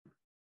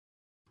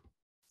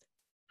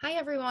Hi,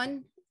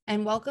 everyone,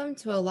 and welcome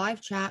to a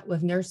live chat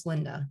with Nurse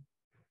Linda.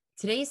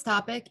 Today's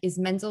topic is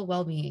mental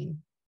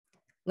well-being.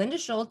 Linda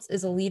Schultz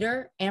is a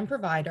leader and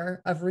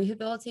provider of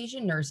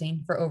rehabilitation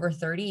nursing for over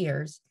 30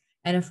 years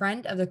and a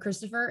friend of the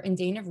Christopher and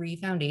Dana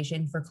Reeve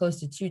Foundation for close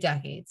to 2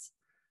 decades.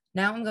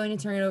 Now I'm going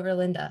to turn it over to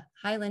Linda.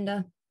 Hi,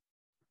 Linda.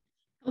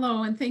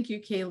 Hello, and thank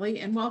you,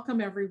 Kaylee, and welcome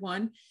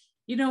everyone.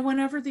 You know,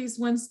 whenever these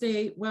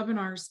Wednesday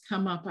webinars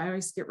come up, I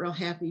always get real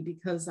happy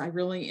because I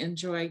really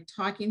enjoy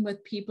talking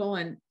with people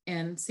and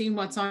seeing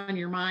what's on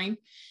your mind.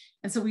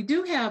 And so we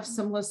do have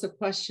some list of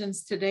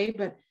questions today,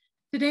 but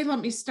today let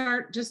me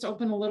start just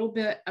open a little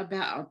bit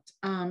about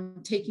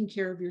taking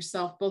care of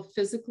yourself, both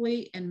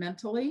physically and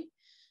mentally.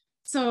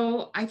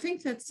 So I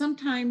think that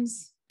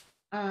sometimes,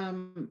 I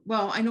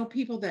know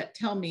people that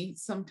tell me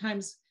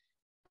sometimes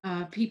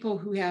people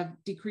who have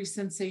decreased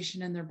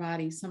sensation in their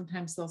body,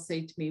 sometimes they'll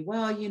say to me,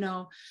 well, you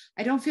know,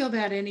 I don't feel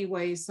that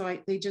anyway. So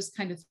they just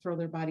kind of throw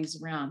their bodies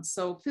around.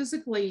 So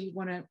physically, you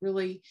want to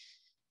really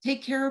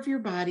take care of your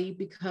body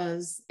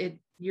because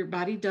your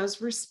body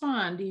does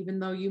respond, even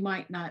though you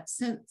might not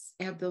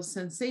have those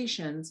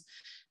sensations,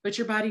 but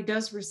your body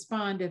does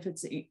respond if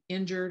it's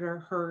injured or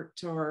hurt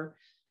or,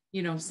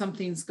 you know,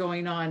 something's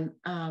going on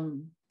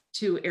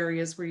to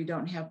areas where you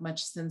don't have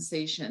much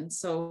sensation.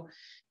 So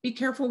be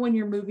careful when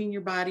you're moving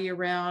your body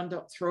around.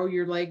 Don't throw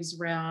your legs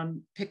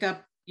around. Pick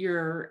up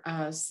your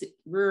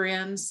rear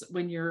ends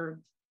when you're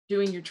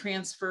doing your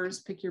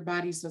transfers. Pick your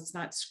body so it's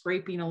not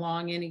scraping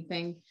along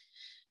anything,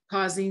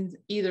 causing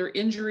either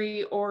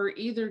injury or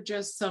either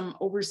just some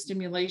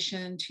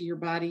overstimulation to your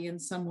body in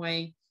some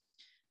way.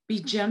 Be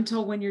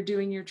gentle when you're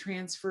doing your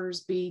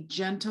transfers. Be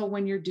gentle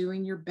when you're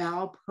doing your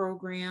bowel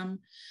program.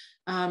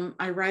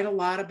 I write a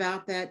lot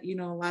about that. You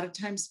know, a lot of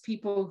times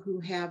people who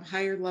have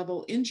higher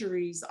level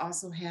injuries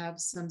also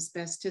have some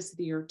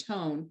spasticity or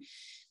tone,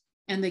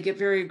 and they get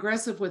very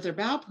aggressive with their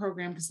bowel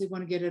program because they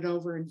want to get it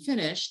over and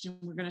finished. And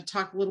we're going to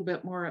talk a little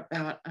bit more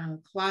about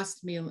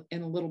colostomy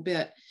in a little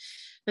bit,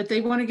 but they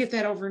want to get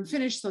that over and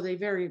finished. So they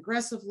very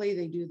aggressively,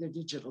 they do their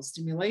digital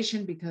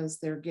stimulation because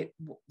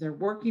they're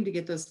working to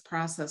get this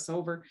process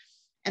over.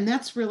 And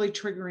that's really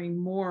triggering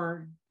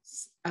more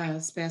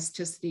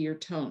spasticity or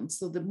tone.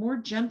 So the more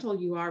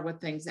gentle you are with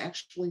things,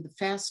 actually, the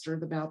faster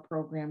the bowel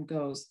program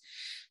goes.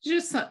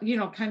 Just, you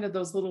know, kind of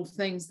those little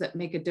things that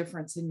make a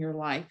difference in your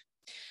life.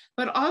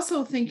 But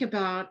also think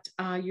about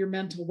your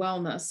mental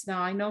wellness.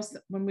 Now, I know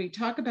when we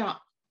talk about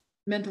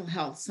mental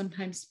health,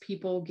 sometimes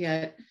people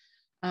get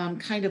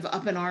kind of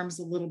up in arms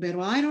a little bit.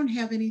 Well, I don't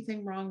have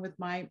anything wrong with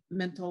my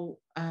mental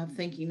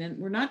thinking. And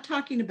we're not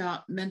talking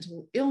about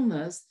mental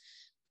illness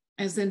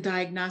as in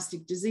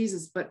diagnostic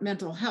diseases, but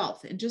mental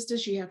health. And just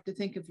as you have to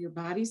think of your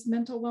body's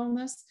mental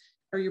wellness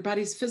or your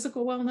body's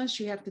physical wellness,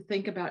 you have to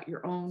think about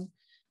your own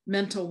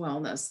mental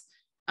wellness.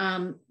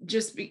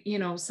 You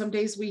know, some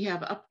days we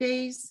have up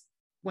days.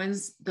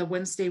 The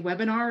Wednesday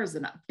webinar is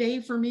an up day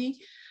for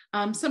me.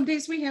 Some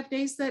days we have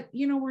days that,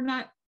 you know, we're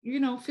not,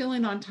 you know,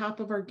 feeling on top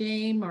of our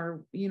game,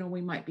 or, you know,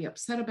 we might be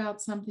upset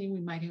about something.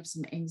 We might have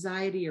some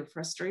anxiety or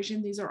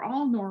frustration. These are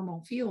all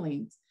normal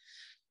feelings.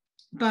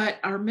 But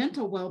our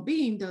mental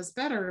well-being does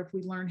better if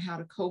we learn how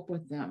to cope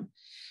with them.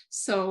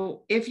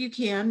 So if you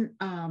can,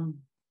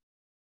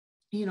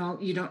 you know,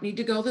 you don't need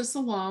to go this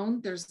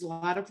alone. There's a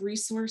lot of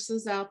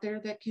resources out there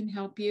that can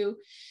help you.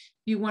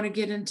 If you want to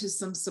get into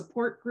some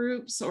support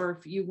groups, or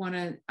if you want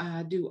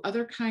to do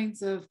other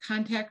kinds of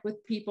contact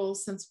with people,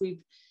 since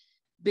we've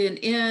been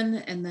in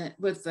and then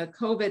with the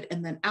COVID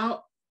and then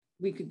out,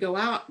 we could go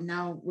out.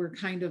 Now we're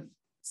kind of,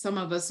 some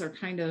of us are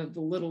kind of a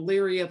little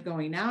leery of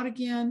going out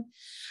again.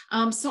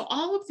 So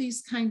all of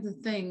these kinds of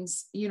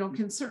things, you know,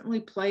 can certainly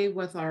play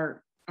with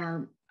our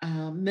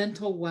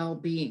mental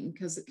well-being,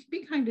 because it can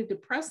be kind of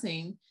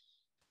depressing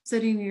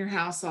sitting in your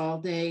house all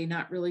day,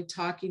 not really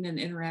talking and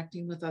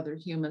interacting with other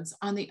humans.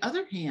 On the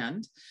other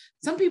hand,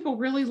 some people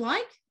really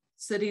like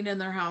sitting in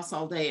their house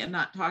all day and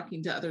not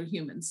talking to other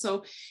humans.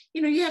 So,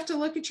 you know, you have to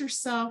look at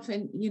yourself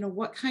and, you know,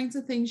 what kinds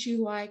of things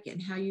you like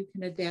and how you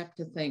can adapt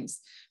to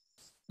things.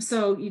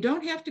 So you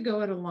don't have to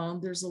go it alone.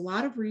 There's a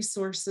lot of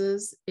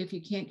resources if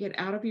you can't get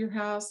out of your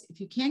house. If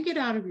you can't get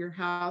out of your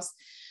house,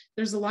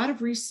 there's a lot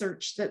of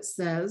research that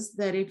says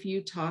that if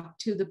you talk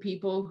to the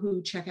people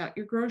who check out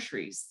your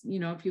groceries, you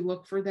know, if you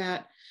look for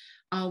that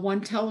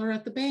one teller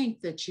at the bank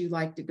that you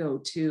like to go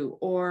to,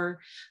 or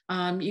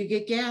you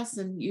get gas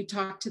and you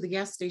talk to the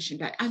gas station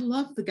guy. I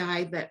love the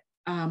guy that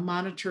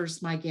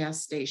monitors my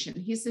gas station.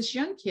 He's this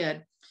young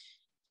kid.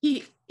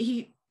 He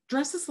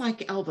dresses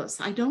like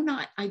Elvis. I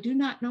do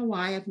not know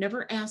why. I've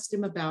never asked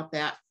him about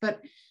that,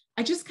 but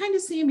I just kind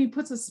of see him. He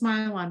puts a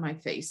smile on my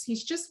face.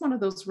 He's just one of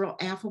those real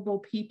affable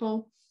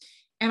people.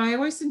 And I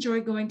always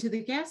enjoy going to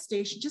the gas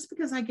station just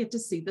because I get to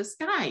see this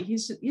guy.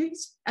 He's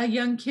a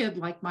young kid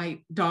like my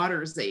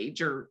daughter's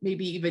age, or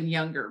maybe even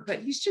younger, but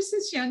he's just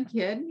this young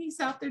kid and he's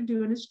out there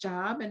doing his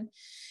job and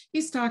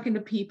he's talking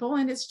to people,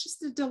 and it's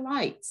just a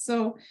delight.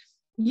 So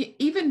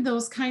even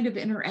those kind of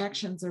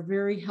interactions are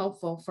very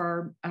helpful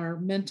for our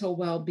mental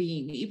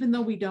well-being. Even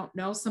though we don't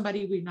know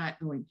somebody, we're not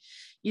going,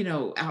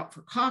 out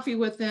for coffee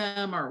with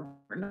them, or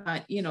we're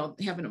not,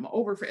 having them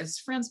over as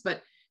friends,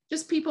 but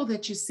just people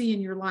that you see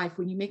in your life.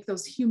 When you make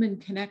those human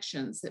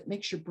connections, that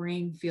makes your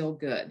brain feel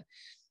good.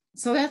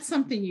 So that's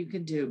something you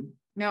can do.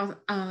 Now,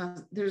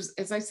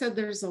 as I said,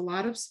 there's a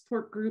lot of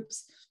support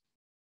groups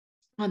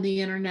on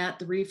the internet.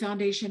 The Reeve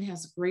Foundation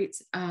has great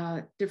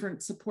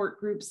different support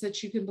groups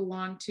that you can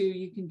belong to.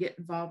 You can get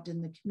involved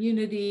in the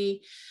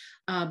community.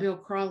 Bill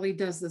Crawley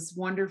does this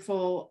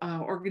wonderful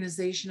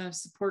organization of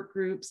support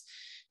groups.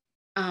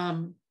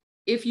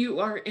 If you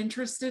are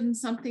interested in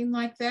something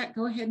like that,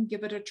 go ahead and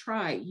give it a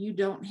try. You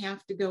don't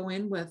have to go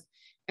in with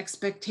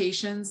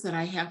expectations that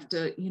I have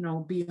to,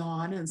 be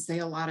on and say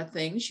a lot of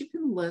things. You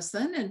can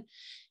listen,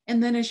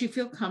 and then as you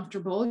feel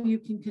comfortable, you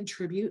can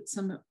contribute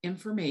some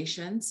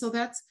information. So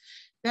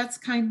that's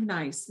kind of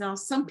nice. Now,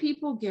 some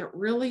people get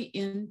really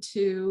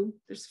into,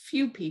 there's a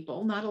few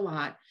people, not a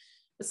lot,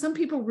 but some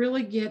people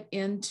really get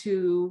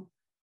into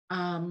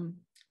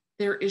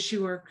their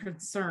issue or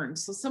concern.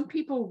 So some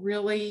people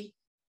really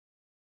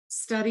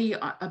study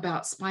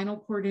about spinal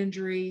cord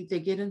injury. They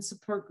get in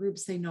support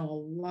groups. They know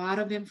a lot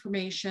of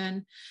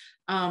information.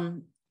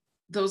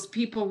 Those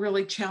people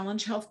really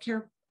challenge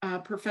healthcare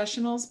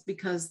professionals,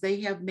 because they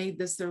have made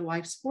this their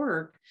life's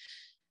work,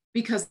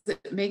 because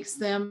it makes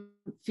them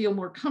feel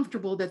more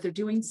comfortable that they're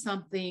doing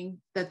something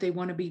that they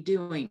want to be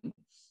doing.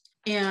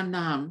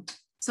 And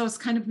so it's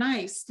kind of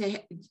nice to,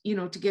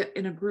 to get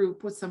in a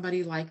group with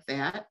somebody like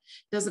that.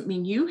 Doesn't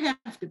mean you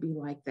have to be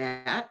like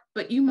that,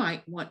 but you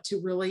might want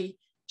to really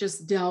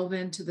just delve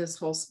into this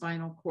whole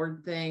spinal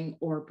cord thing,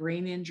 or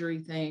brain injury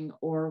thing,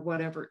 or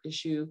whatever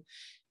issue.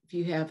 If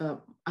you have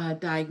a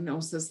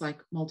diagnosis like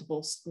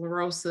multiple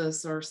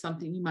sclerosis or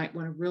something, you might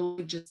want to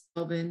really just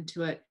delve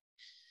into it.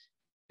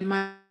 It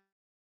might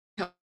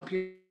help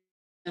your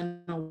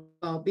mental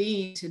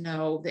well-being to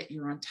know that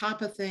you're on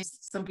top of things.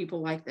 Some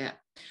people like that.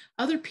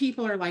 Other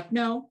people are like,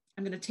 no,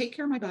 I'm going to take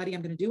care of my body.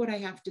 I'm going to do what I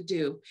have to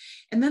do.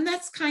 And then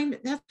that's kind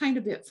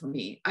of it for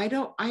me. I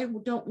don't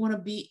want to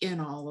be in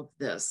all of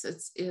this.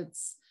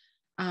 It's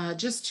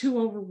just too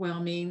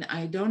overwhelming.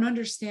 I don't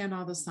understand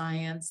all the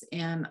science,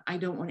 and I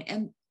don't want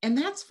to, and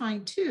that's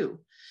fine too.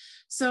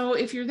 So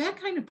if you're that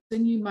kind of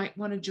person, you might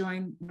want to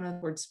join one of the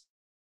boards,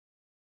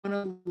 want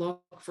to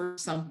look for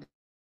something.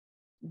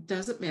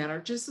 Doesn't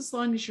matter, just as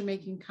long as you're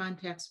making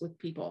contacts with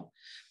people.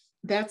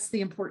 That's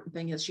the important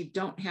thing, is you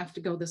don't have to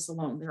go this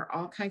alone. There are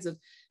all kinds of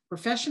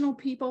professional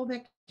people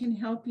that can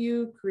help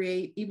you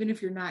create, even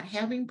if you're not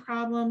having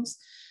problems,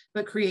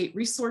 but create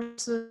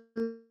resources.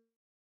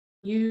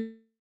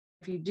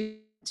 If you do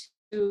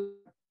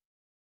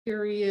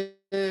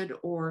period,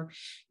 or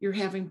you're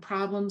having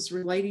problems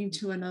relating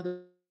to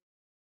another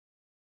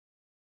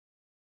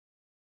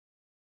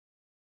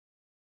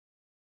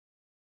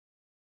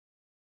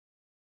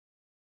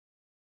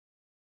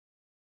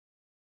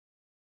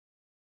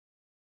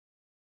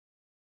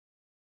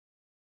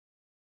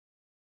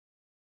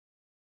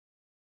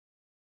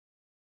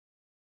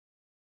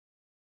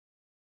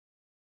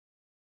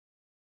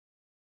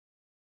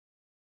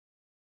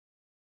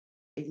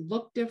they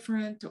look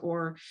different,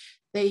 or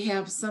they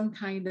have some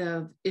kind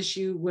of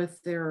issue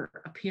with their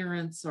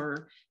appearance,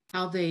 or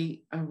how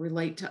they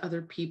relate to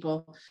other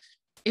people.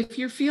 If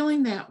you're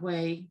feeling that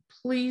way,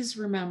 please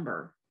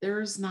remember,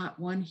 there is not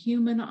one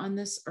human on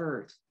this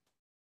earth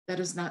that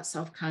is not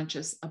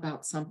self-conscious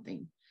about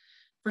something.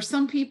 For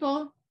some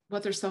people,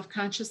 what they're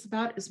self-conscious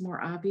about is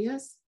more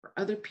obvious. For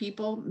other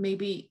people,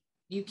 maybe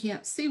you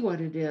can't see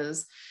what it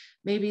is.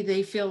 Maybe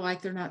they feel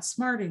like they're not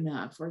smart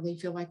enough, or they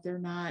feel like they're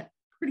not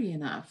pretty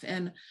enough.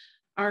 And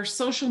our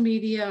social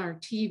media, our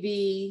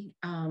TV,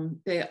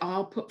 they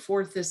all put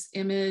forth this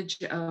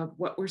image of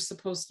what we're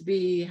supposed to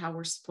be, how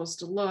we're supposed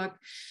to look.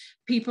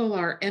 People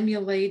are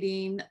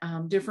emulating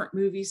different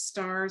movie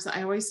stars.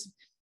 I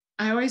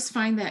always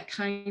find that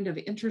kind of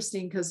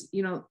interesting, because,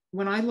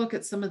 when I look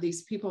at some of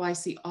these people, I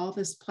see all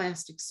this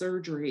plastic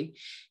surgery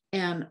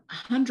and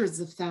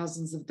hundreds of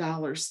thousands of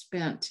dollars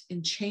spent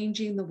in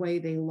changing the way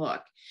they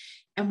look.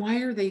 And why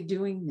are they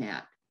doing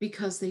that?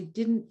 Because they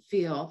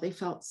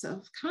felt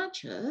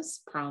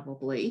self-conscious,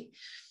 probably,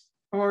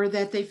 or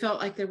that they felt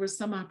like there was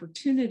some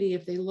opportunity.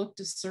 If they looked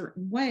a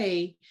certain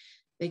way,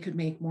 they could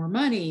make more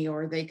money,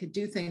 or they could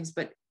do things.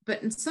 But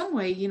in some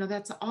way,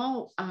 that's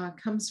all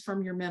comes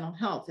from your mental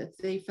health. If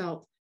they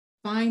felt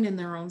fine in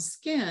their own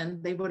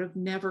skin, they would have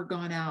never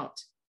gone out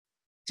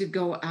to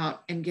go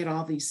out and get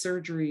all these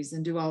surgeries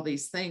and do all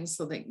these things.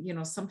 So that,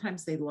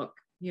 sometimes they look,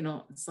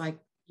 it's like,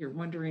 you're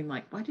wondering,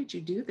 like, why did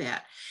you do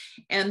that?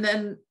 And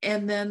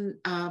then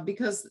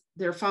because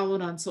they're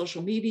followed on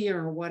social media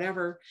or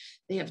whatever,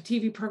 they have a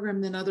TV program,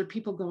 then other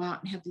people go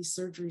out and have these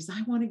surgeries.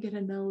 I want to get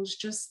a nose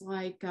just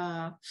like,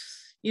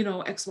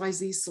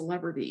 XYZ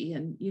celebrity.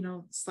 And,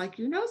 it's like,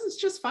 your nose is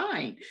just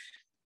fine.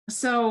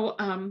 So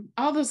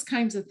all those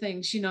kinds of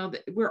things,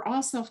 we're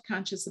all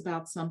self-conscious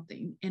about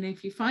something. And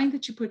if you find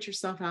that you put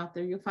yourself out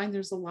there, you'll find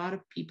there's a lot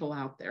of people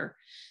out there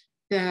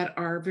that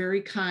are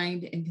very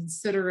kind and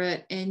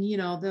considerate, and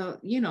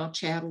they'll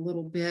chat a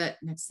little bit.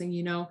 Next thing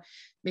you know,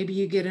 maybe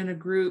you get in a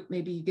group,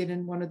 maybe you get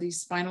in one of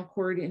these spinal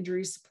cord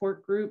injury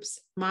support groups.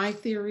 My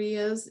theory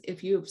is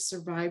if you have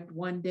survived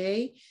one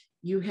day,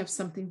 you have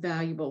something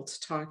valuable to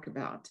talk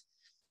about.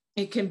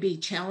 It can be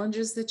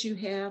challenges that you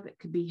have. It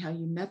could be how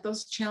you met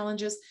those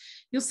challenges.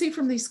 You'll see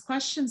from these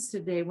questions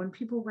today, when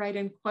people write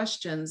in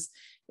questions,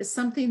 it's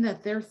something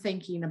that they're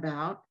thinking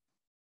about.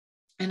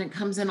 And it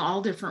comes in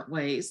all different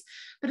ways,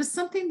 but it's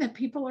something that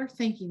people are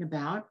thinking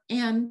about.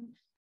 And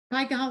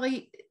by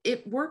golly,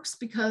 it works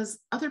because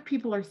other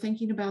people are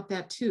thinking about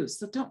that too.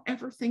 So don't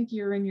ever think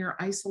you're in your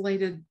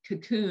isolated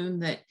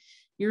cocoon, that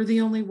you're the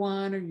only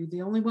one, or you're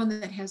the only one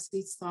that has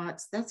these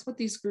thoughts. That's what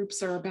these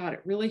groups are about.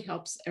 It really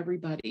helps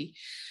everybody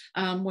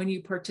when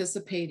you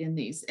participate in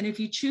these. And if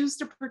you choose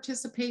to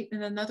participate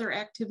in another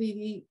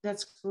activity,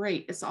 that's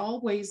great. It's all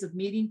ways of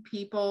meeting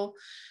people,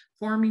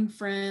 forming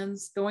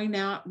friends, going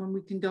out when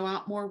we can go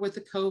out more with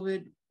the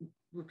COVID.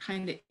 We're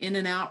kind of in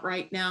and out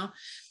right now.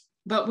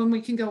 But when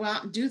we can go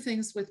out and do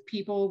things with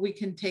people, we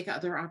can take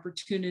other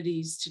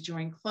opportunities to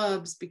join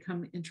clubs,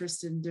 become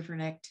interested in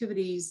different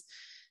activities,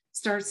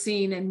 start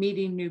seeing and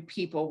meeting new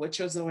people, which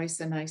is always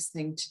a nice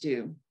thing to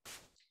do.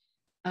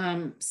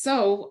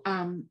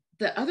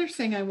 The other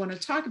thing I want to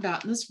talk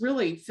about, and this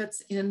really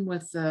fits in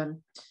with the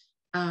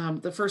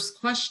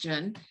first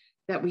question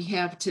that we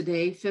have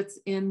today, fits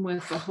in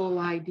with the whole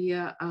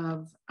idea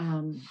of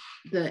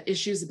the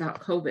issues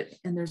about COVID.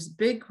 And there's a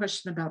big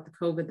question about the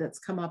COVID that's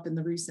come up in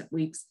the recent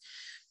weeks,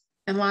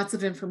 and lots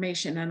of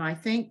information. And I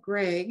thank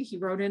Greg, he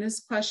wrote in his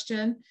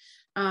question.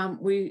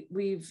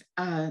 We've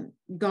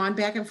gone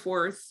back and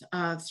forth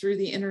through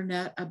the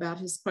internet about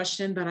his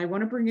question, but I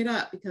want to bring it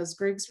up because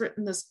Greg's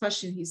written this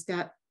question. He's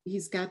got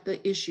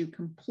the issue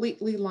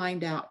completely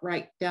lined out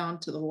right down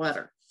to the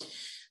letter.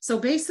 So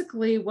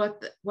basically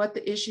what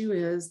the issue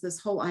is,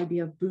 this whole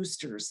idea of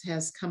boosters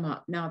has come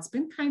up. Now it's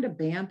been kind of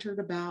bantered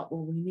about,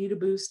 well, we need a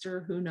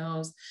booster, who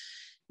knows?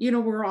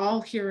 We're all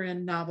here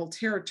in novel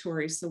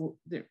territory, so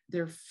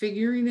they're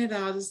figuring it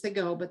out as they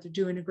go, but they're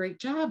doing a great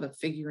job of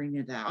figuring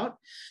it out.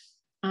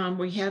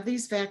 We have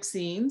these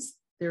vaccines.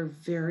 They're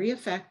very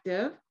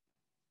effective.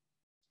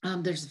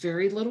 There's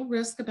very little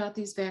risk about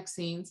these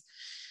vaccines.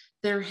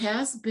 There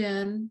has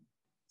been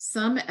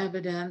some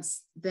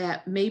evidence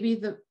that maybe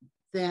the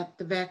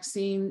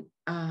vaccine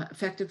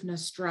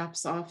effectiveness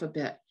drops off a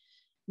bit.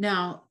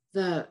 Now,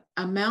 the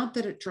amount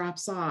that it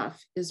drops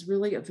off is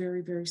really a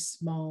very, very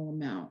small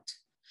amount.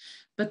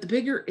 But the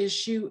bigger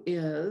issue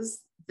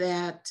is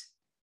that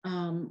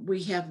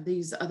we have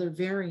these other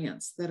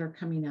variants that are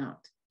coming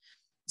out.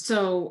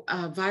 So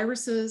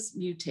viruses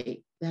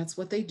mutate. That's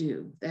what they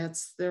do.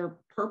 That's their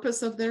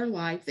purpose of their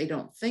life. They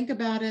don't think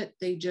about it.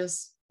 They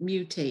just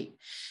mutate.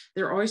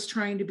 They're always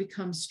trying to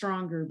become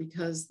stronger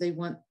because the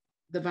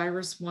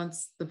virus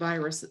wants the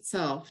virus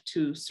itself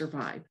to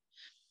survive.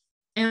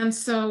 And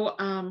so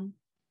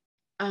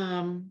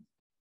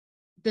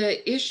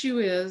the issue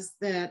is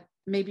that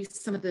maybe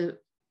some of the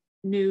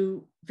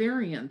new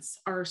variants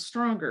are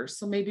stronger.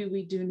 So maybe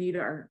we do need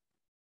our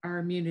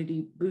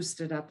immunity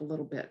boosted up a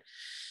little bit.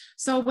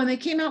 So when they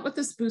came out with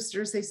this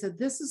boosters, they said,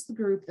 this is the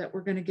group that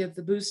we're going to give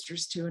the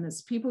boosters to. And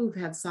it's people who've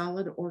had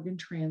solid organ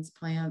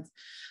transplants,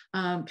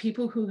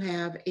 people who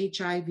have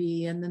HIV.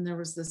 And then there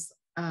was this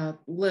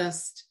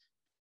list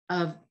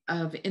of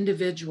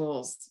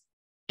individuals.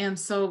 And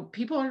so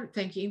people are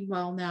thinking,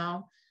 well,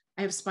 now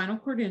I have spinal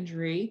cord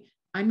injury.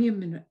 I'm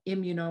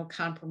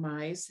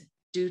immunocompromised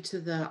due to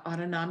the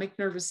autonomic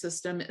nervous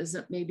system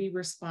isn't maybe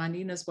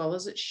responding as well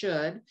as it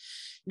should.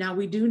 Now,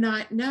 we do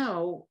not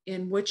know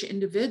in which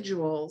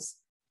individuals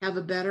have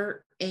a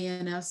better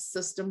ANS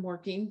system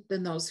working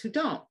than those who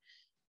don't.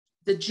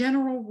 The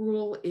general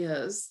rule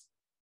is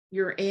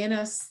your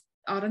ANS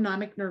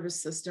autonomic nervous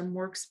system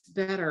works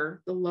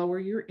better the lower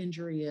your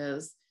injury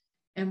is,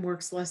 and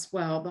works less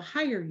well the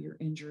higher your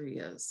injury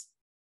is.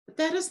 But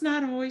that is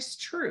not always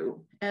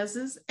true, as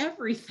is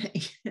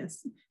everything.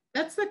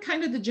 That's the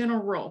kind of the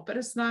general rule, but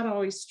it's not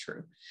always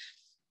true.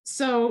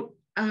 So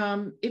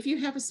if you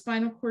have a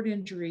spinal cord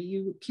injury,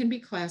 you can be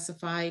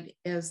classified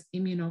as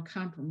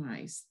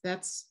immunocompromised.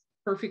 That's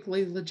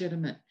perfectly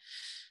legitimate.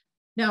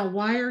 Now,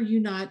 why are you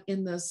not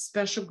in the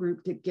special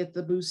group to get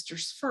the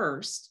boosters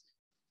first?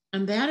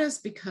 And that is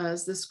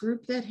because this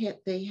group that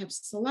they have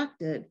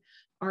selected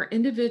are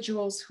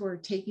individuals who are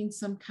taking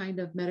some kind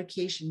of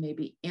medication,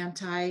 maybe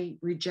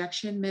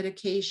anti-rejection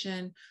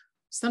medication,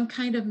 some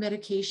kind of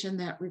medication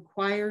that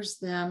requires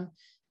them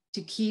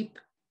to keep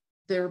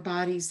their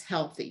bodies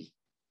healthy.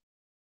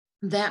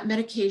 That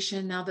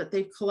medication, now that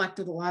they've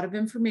collected a lot of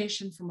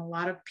information from a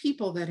lot of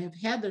people that have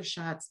had their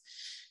shots,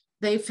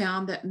 they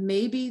found that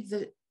maybe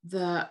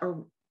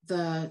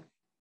the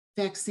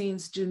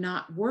vaccines do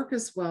not work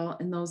as well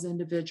in those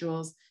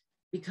individuals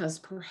because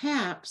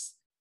perhaps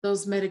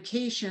those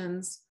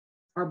medications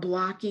are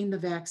blocking the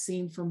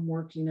vaccine from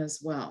working as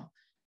well.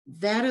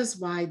 That is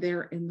why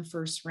they're in the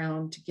first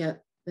round to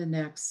get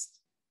the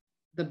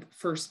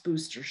first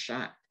booster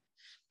shot.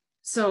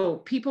 So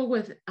people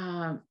with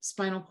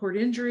spinal cord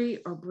injury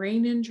or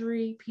brain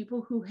injury,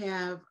 people who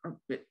have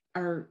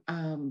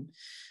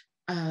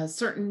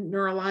certain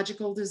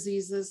neurological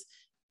diseases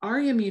are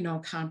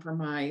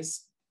immunocompromised,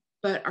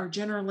 but are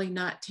generally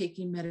not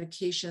taking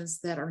medications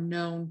that are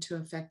known to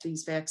affect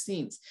these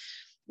vaccines.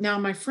 Now,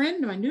 my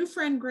new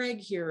friend Greg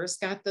here has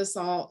got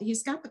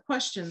he's got the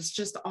questions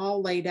just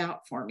all laid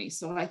out for me.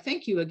 So I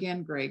thank you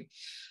again, Greg.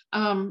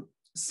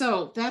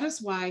 So that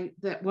is why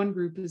that one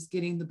group is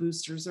getting the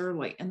boosters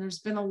early. And there's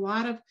been a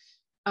lot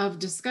of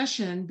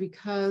discussion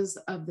because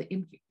of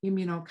the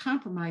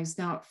immunocompromised.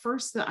 Now, at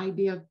first, the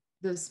idea of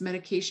this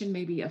medication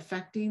may be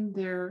affecting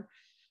their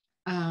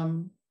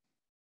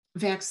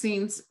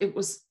vaccines,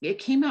 it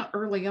came out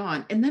early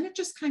on, and then it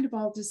just kind of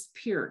all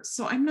disappeared.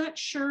 So I'm not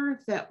sure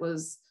if that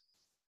was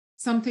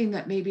something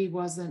that maybe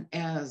wasn't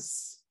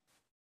as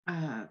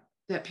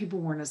that people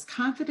weren't as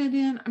confident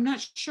in. I'm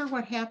not sure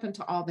what happened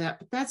to all that,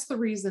 but that's the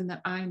reason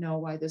that I know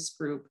why this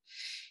group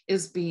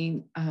is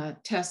being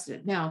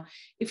tested. Now,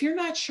 if you're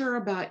not sure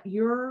about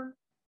your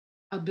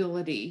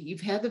ability,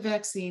 you've had the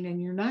vaccine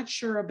and you're not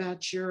sure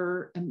about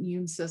your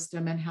immune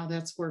system and how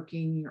that's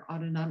working, your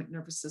autonomic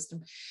nervous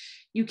system,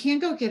 you can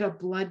go get a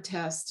blood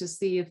test to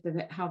see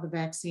how the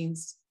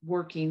vaccine's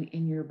working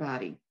in your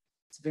body.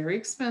 It's very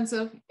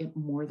expensive. It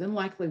more than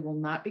likely will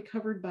not be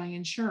covered by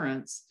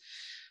insurance.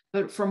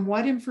 But from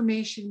what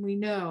information we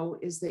know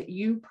is that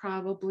you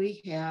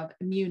probably have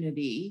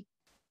immunity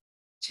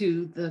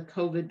to the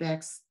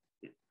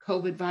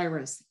COVID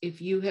virus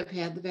if you have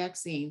had the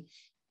vaccine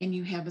and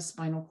you have a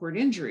spinal cord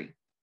injury.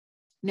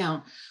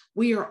 Now,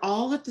 we are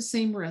all at the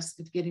same risk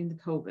of getting the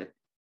COVID.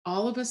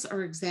 All of us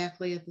are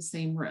exactly at the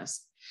same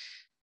risk.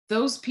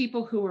 Those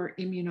people who are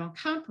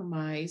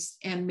immunocompromised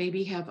and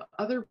maybe have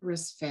other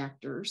risk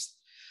factors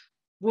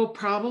will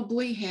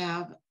probably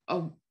have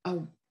a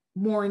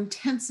more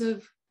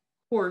intensive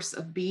course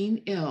of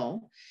being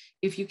ill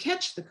if you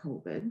catch the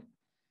COVID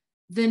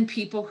than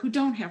people who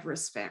don't have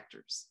risk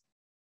factors.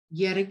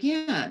 Yet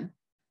again,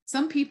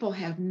 some people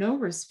have no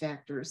risk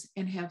factors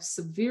and have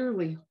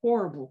severely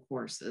horrible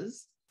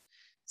courses.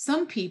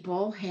 Some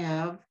people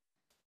have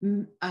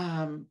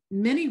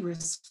many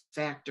risk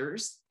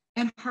factors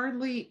and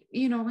hardly,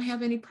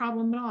 have any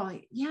problem at all.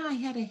 Yeah, I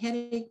had a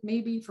headache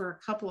maybe for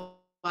a couple of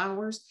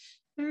hours.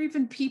 There are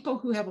even people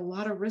who have a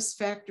lot of risk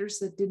factors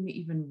that didn't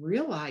even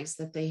realize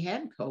that they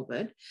had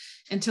COVID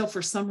until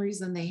for some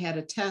reason they had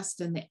a test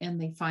and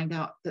they find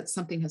out that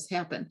something has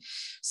happened.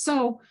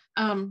 So,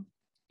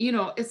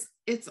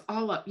 it's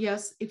all up.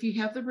 Yes, if you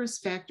have the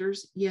risk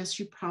factors, yes,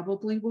 you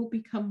probably will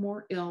become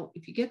more ill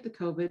if you get the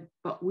COVID,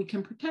 but we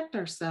can protect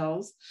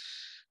ourselves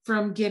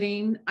from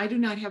I do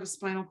not have a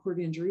spinal cord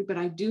injury, but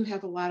I do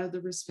have a lot of the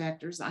risk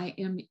factors. I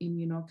am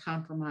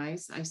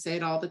immunocompromised. I say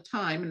it all the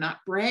time, and not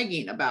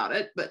bragging about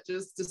it, but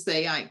just to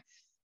say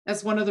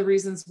that's one of the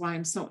reasons why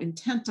I'm so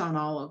intent on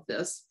all of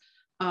this.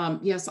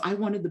 Yes, I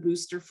wanted the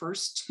booster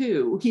first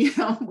too.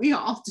 We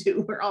all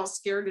do. We're all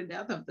scared to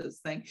death of this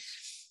thing.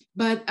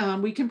 But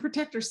we can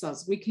protect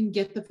ourselves. We can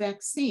get the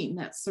vaccine.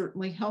 That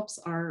certainly helps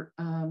our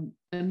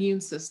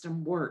immune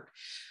system work.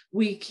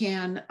 We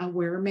can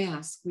wear a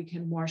mask. We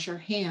can wash our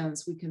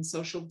hands. We can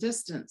social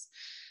distance.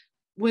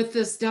 With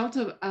this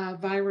Delta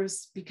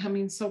virus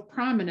becoming so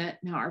prominent,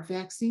 now our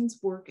vaccines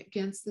work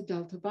against the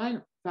Delta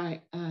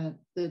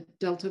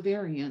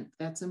variant.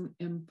 That's an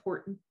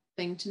important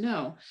thing to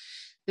know.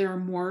 There are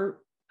more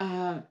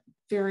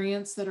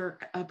variants that are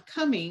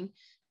upcoming.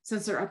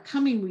 Since they're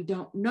upcoming, we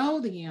don't know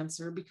the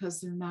answer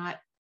because they're not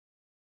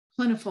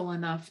plentiful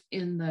enough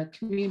in the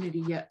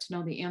community yet to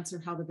know the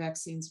answer how the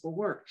vaccines will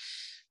work.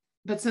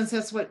 But since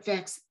that's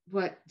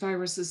what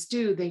viruses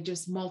do, they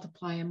just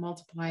multiply and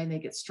multiply and they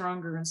get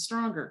stronger and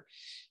stronger.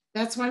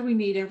 That's why we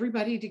need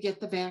everybody to get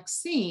the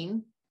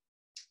vaccine,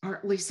 or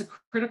at least a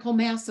critical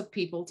mass of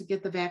people to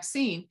get the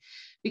vaccine,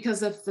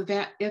 because if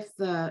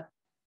the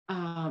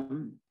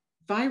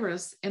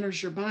virus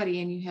enters your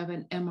body and you have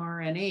an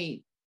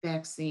mRNA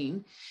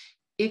vaccine,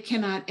 it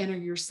cannot enter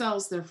your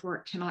cells, therefore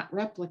it cannot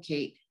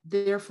replicate,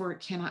 therefore it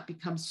cannot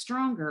become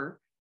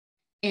stronger,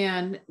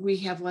 and we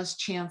have less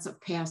chance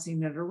of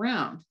passing it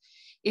around.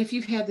 If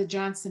you've had the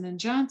Johnson &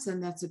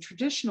 Johnson, that's a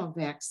traditional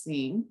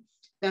vaccine.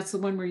 That's the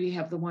one where you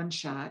have the one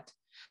shot.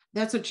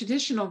 That's a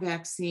traditional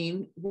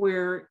vaccine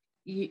where,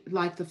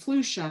 like the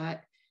flu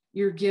shot,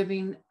 you're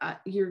given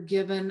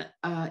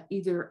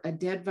either a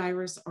dead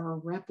virus or a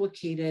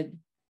replicated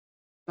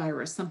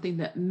virus, something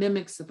that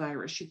mimics the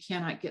virus. You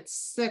cannot get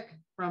sick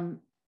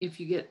from,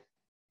 if you get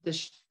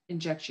this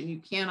injection,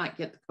 you cannot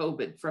get the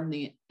COVID from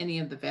any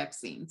of the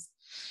vaccines,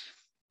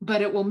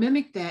 but it will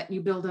mimic that and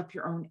you build up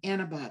your own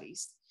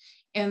antibodies.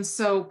 And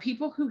so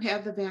people who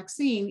have the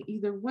vaccine,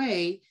 either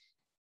way,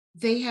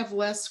 they have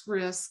less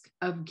risk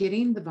of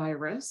getting the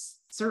virus,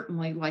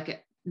 certainly like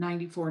at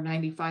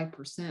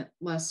 94-95%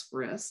 less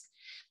risk.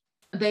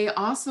 They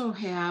also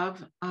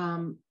have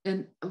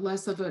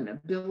less of an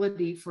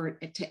ability for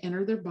it to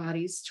enter their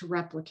bodies to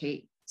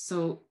replicate.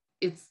 So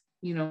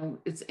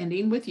it's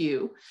ending with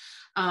you.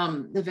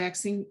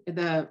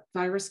 The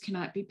virus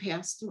cannot be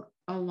passed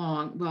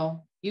along.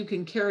 Well, you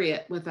can carry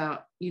it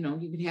without, you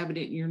can have it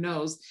in your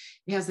nose.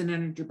 It hasn't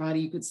entered your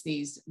body. You could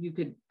sneeze. You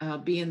could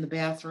be in the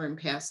bathroom,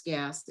 pass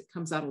gas. It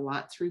comes out a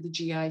lot through the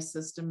GI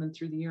system and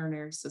through the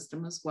urinary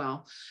system as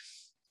well.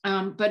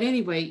 But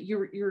anyway,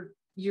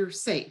 you're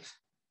safe.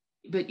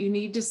 But you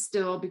need to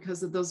still,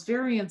 because of those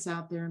variants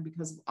out there and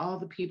because of all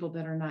the people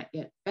that are not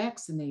yet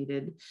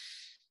vaccinated,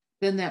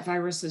 then that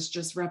virus is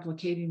just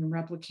replicating and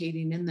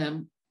replicating in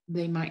them.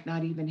 They might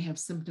not even have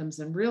symptoms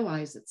and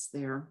realize it's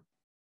there.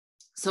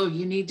 So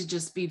you need to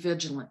just be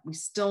vigilant. We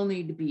still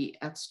need to be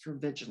extra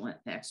vigilant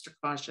and extra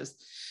cautious.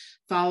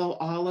 Follow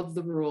all of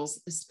the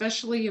rules,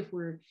 especially if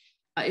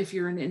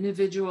you're an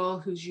individual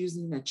who's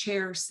using a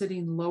chair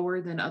sitting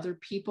lower than other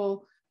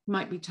people, who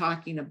might be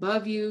talking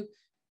above you.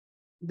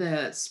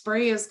 The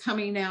spray is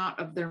coming out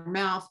of their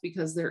mouth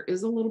because there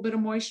is a little bit of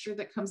moisture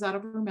that comes out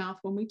of our mouth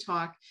when we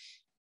talk.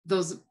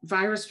 Those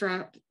virus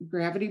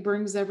gravity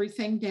brings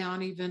everything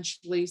down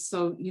eventually.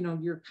 So,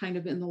 you're kind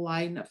of in the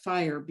line of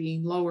fire,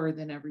 being lower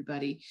than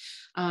everybody,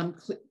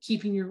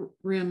 keeping your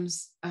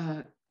rims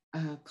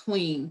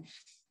clean.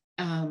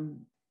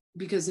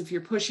 Because if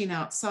you're pushing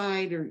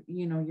outside or,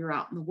 you're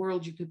out in the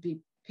world, you could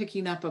be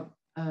picking up a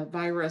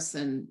virus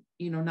and,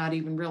 not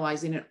even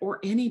realizing it, or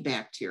any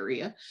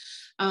bacteria.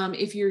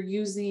 If you're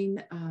using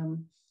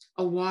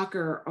a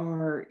walker,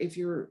 or if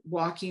you're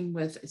walking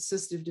with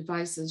assistive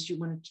devices, you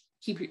want to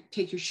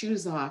take your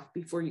shoes off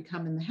before you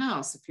come in the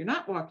house. If you're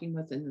not walking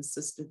with an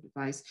assistive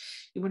device,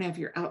 you want to have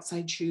your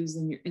outside shoes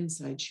and your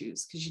inside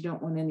shoes, because you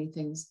don't want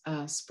anything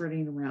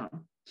spreading around.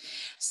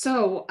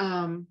 So,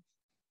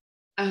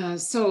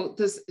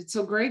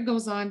 so Greg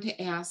goes on to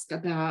ask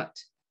about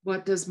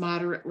what does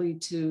mildly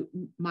to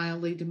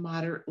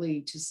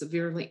moderately to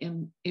severely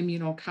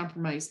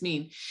immunocompromised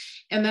mean?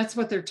 And that's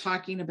what they're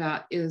talking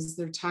about, is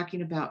they're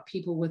talking about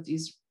people with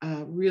these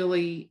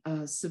really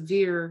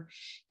severe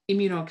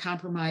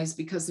immunocompromised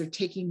because they're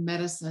taking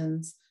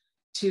medicines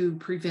to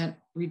prevent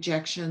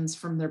rejections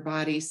from their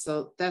body.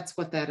 So that's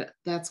what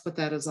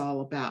that is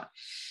all about.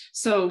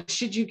 So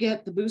should you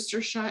get the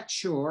booster shot?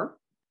 Sure,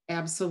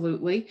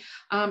 absolutely.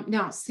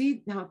 Now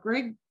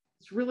Greg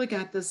really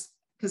got this,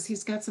 because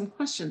he's got some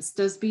questions.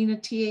 Does being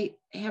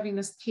having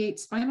a T8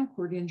 spinal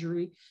cord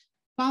injury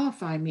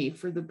qualify me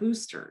for the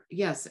booster?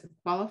 Yes, it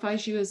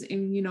qualifies you as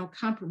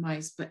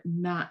immunocompromised, but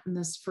not in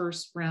this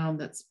first round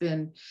that's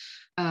been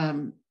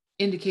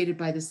indicated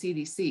by the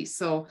CDC.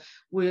 So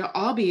we'll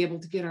all be able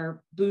to get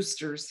our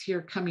boosters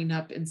here coming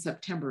up in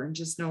September in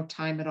just no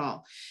time at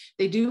all.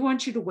 They do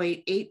want you to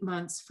wait 8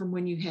 months from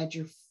when you had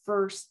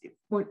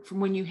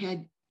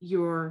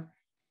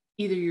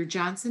either your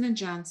Johnson &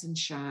 Johnson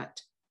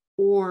shot,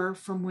 or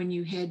from when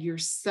you had your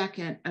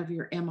second of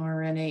your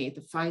mRNA,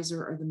 the Pfizer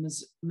or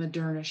the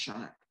Moderna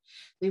shot.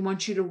 They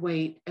want you to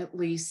wait at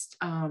least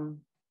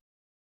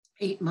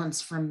 8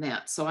 months from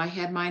that. So I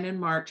had mine in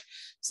March.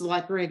 So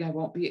like Greg, I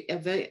won't be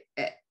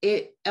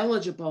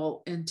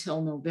eligible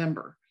until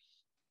November.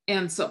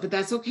 And so, but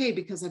that's okay,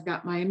 because I've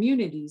got my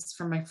immunities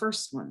from my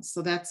first one.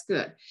 So that's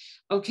good.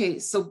 Okay,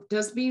 so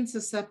does being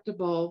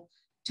susceptible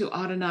to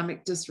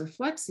autonomic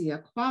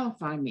dysreflexia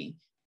qualify me?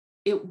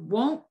 It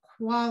won't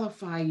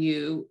qualify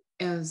you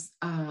as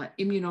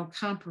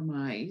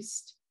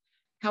immunocompromised.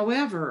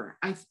 However,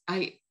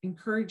 I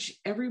encourage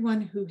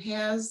everyone who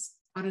has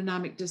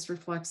autonomic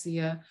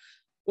dysreflexia,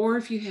 or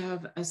if you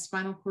have a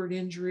spinal cord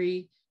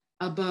injury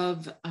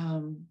above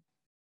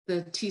the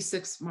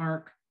T6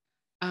 mark,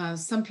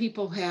 some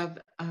people have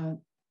AD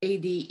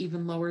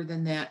even lower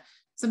than that.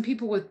 Some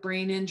people with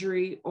brain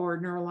injury or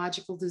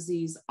neurological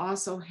disease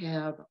also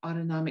have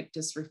autonomic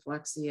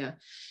dysreflexia.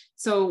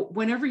 So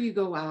whenever you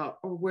go out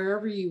or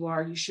wherever you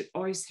are, you should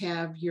always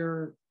have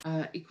your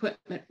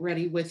equipment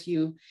ready with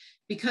you,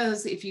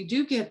 because if you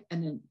do get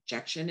an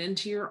injection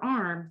into your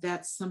arm,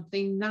 that's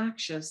something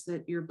noxious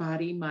that your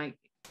body might,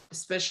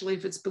 especially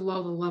if it's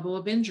below the level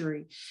of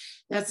injury,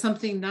 that's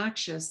something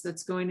noxious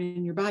that's going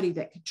in your body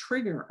that could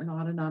trigger an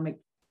autonomic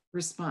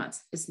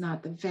response. It's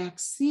not the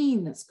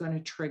vaccine that's going to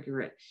trigger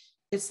it.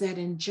 It's that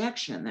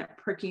injection, that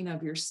pricking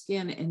of your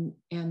skin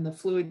and the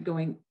fluid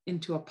going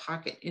into a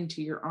pocket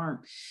into your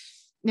arm.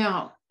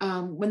 Now,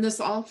 when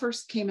this all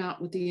first came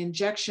out with the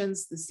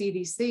injections, the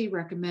CDC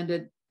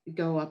recommended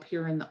go up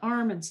here in the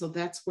arm. And so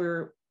that's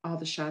where all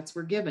the shots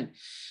were given.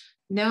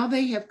 Now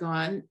they have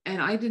gone, and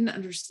I didn't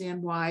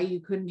understand why you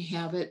couldn't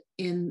have it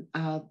in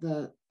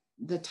the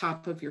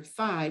top of your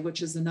thigh,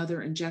 which is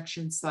another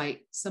injection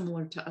site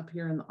similar to up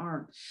here in the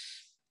arm.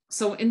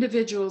 So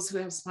individuals who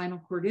have spinal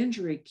cord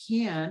injury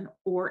can,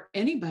 or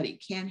anybody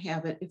can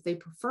have it if they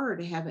prefer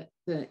to have it,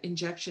 the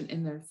injection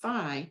in their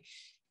thigh.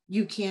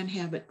 You can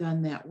have it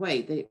done that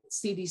way. The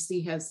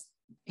CDC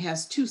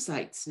has 2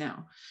 sites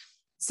now.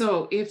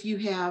 So if you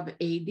have AD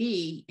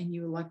and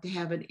you elect to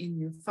have it in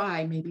your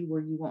thigh, maybe where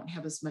you won't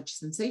have as much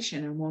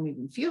sensation and won't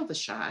even feel the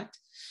shot,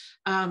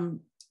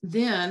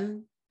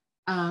 then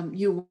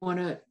you want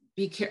to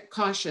be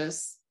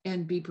cautious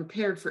and be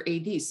prepared for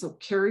AD. So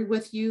carry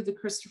with you the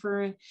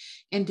Christopher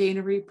and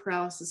Dana Reeve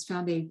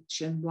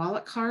Foundation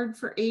wallet card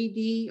for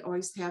AD.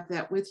 Always have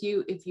that with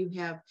you. If you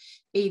have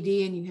AD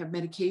and you have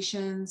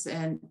medications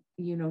and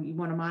you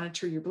want to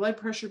monitor your blood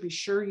pressure, be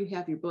sure you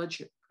have your blood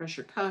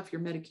pressure cuff,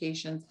 your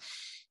medications,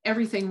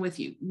 everything with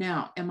you.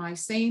 Now, am I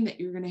saying that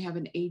you're going to have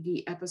an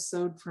AD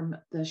episode from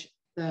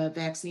the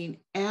vaccine?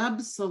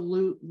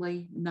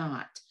 Absolutely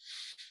not.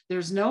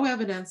 There's no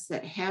evidence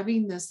that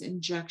having this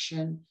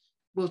injection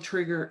will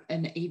trigger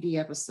an AD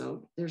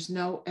episode. There's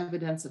no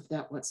evidence of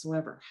that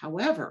whatsoever.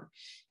 However,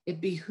 it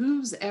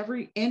behooves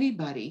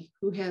anybody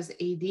who has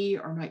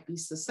AD or might be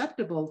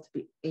susceptible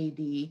to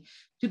AD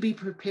to be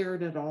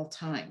prepared at all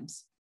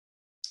times,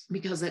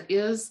 because it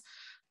is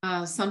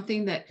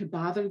something that could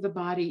bother the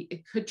body.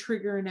 It could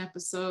trigger an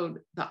episode.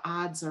 The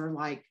odds are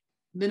like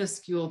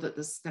minuscule that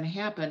this is going to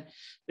happen.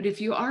 But if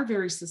you are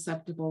very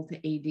susceptible to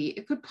AD,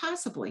 it could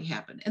possibly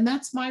happen. And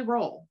that's my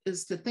role,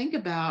 is to think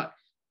about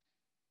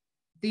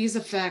these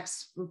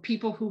effects for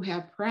people who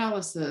have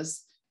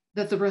paralysis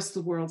that the rest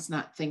of the world's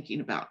not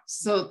thinking about.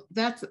 So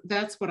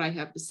that's what I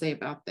have to say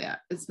about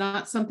that. It's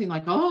not something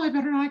like, oh, I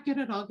better not get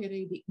it, I'll get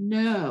AD.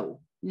 No,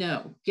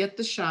 get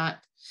the shot.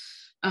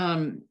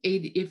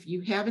 If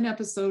you have an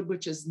episode,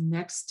 which is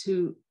next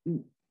to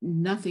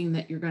nothing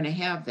that you're going to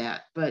have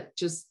that, but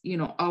just,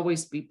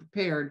 always be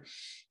prepared.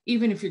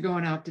 Even if you're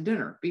going out to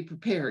dinner, be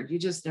prepared. You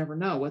just never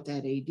know with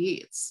that AD.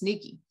 It's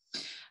sneaky.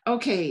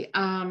 Okay.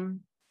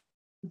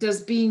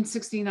 Does being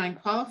 69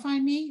 qualify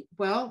me?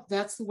 Well,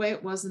 that's the way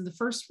it was in the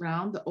first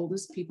round. The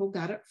oldest people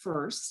got it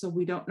first. So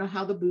we don't know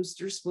how the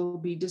boosters will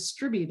be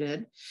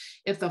distributed,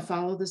 if they'll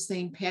follow the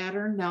same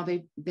pattern. Now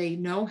they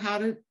know how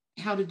to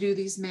do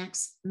these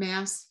mass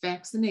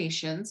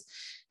vaccinations.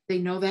 They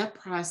know that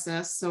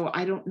process. So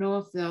I don't know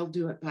if they'll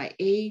do it by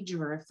age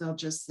or if they'll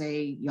just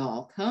say,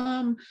 y'all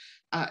come.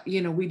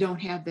 We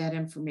don't have that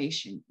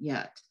information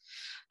yet.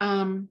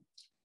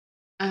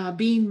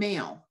 Being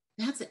male.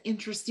 That's an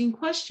interesting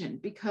question,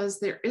 because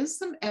there is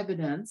some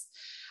evidence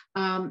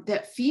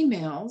that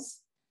females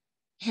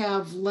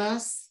have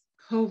less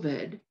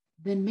COVID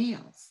than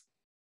males.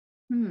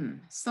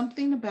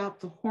 Something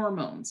about the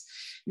hormones.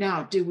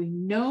 Now, do we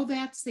know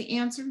that's the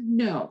answer?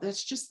 No,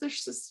 that's just their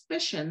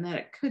suspicion that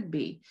it could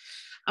be.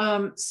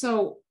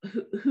 So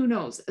who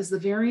knows? As the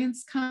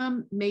variants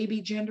come,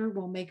 maybe gender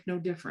will make no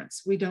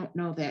difference. We don't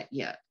know that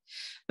yet.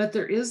 But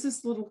there is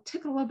this little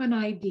tickle of an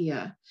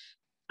idea.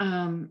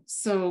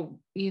 So,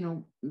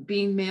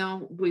 being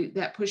male,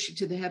 that push you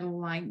to the head of the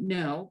line?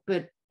 No,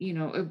 but,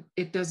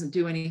 it doesn't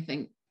do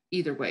anything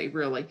either way,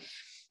 really.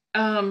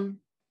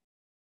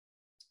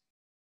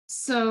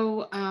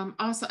 So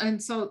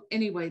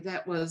anyway,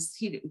 that was,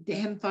 he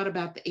hadn't thought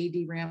about the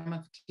AD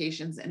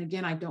ramifications. And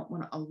again, I don't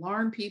want to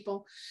alarm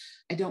people.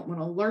 I don't want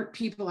to alert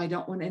people. I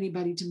don't want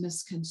anybody to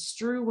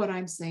misconstrue what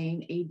I'm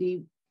saying.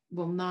 AD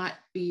will not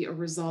be a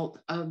result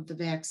of the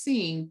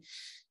vaccine.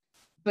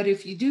 But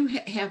if you do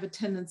have a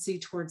tendency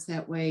towards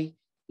that way,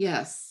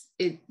 yes,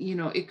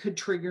 it could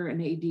trigger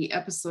an AD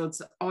episode.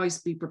 So always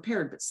be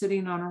prepared, but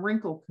sitting on a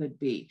wrinkle could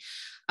be.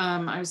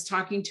 I was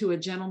talking to a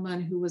gentleman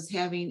who was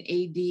having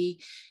AD,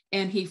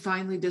 and he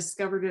finally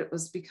discovered it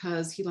was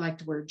because he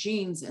liked to wear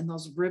jeans, and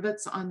those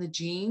rivets on the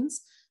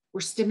jeans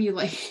were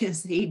stimulating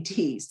his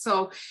AD.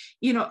 So,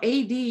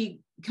 AD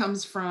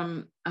comes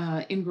from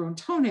ingrown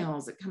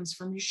toenails. It comes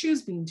from your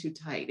shoes being too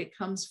tight. It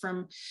comes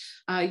from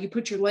you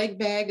put your leg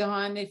bag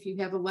on. If you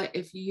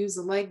use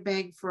a leg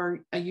bag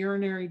for a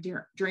urinary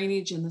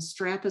drainage, and the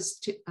strap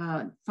is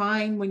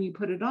fine when you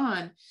put it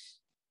on,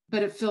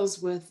 but it fills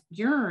with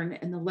urine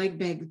and the leg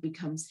bag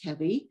becomes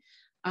heavy.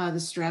 The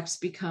straps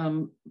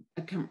become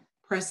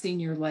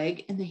compressing your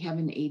leg, and they have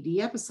an AD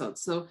episode.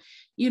 So,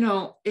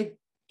 it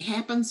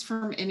happens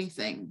from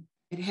anything.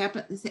 It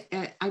happens.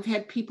 I've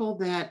had people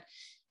that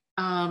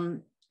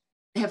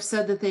have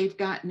said that they've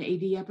gotten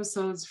AD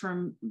episodes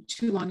from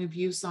too long of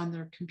use on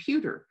their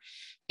computer.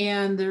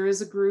 And there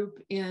is a group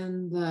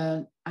in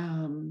the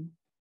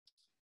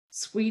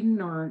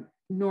Sweden or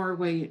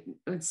Norway,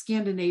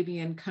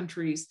 Scandinavian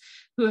countries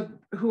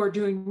who are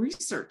doing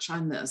research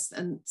on this,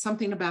 and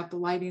something about the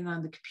lighting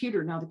on the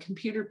computer. Now, the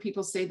computer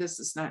people say this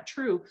is not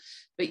true,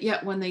 but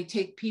yet when they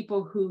take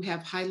people who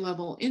have high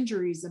level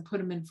injuries and put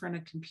them in front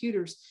of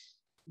computers,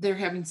 they're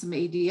having some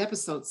AD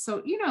episodes.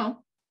 So,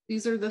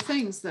 these are the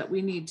things that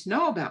we need to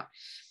know about.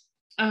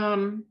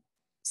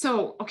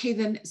 So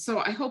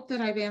I hope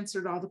that I've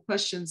answered all the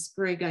questions,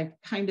 Greg. I've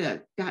kind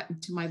of gotten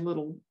to my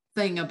little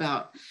thing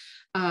about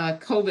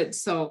COVID.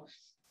 So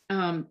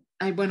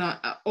I went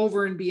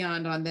over and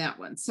beyond on that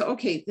one. So,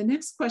 okay, the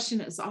next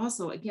question is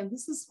also, again,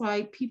 this is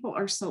why people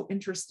are so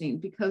interesting,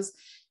 because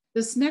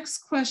this next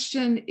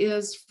question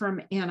is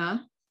from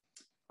Anna,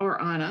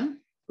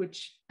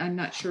 which I'm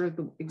not sure of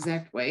the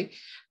exact way,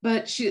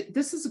 but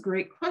this is a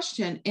great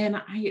question.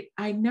 And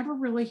I never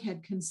really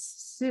had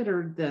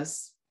considered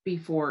this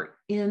before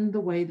in the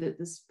way that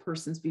this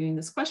person's viewing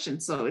this question.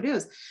 So it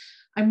is,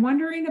 I'm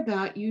wondering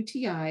about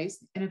UTIs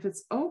and if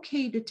it's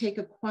okay to take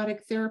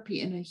aquatic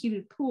therapy in a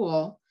heated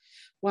pool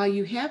while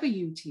you have a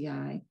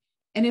UTI,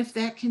 and if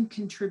that can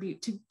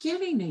contribute to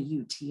getting a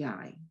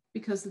UTI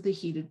because of the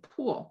heated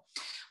pool.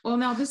 Well,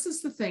 now this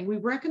is the thing. We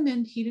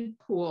recommend heated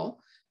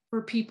pool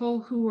for people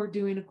who are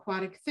doing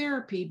aquatic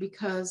therapy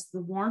because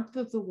the warmth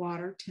of the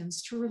water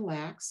tends to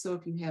relax. So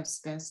if you have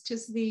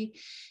spasticity,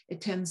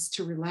 it tends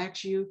to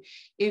relax you.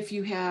 If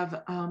you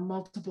have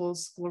multiple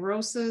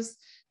sclerosis,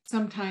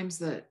 sometimes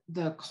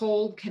the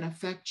cold can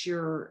affect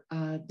your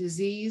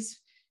disease.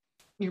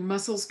 Your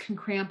muscles can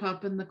cramp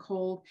up in the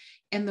cold.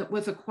 And that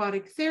with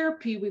aquatic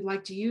therapy, we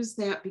like to use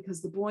that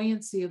because the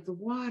buoyancy of the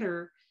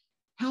water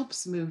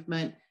helps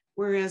movement.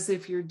 Whereas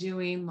if you're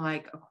doing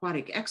like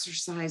aquatic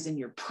exercise and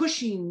you're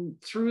pushing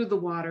through the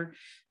water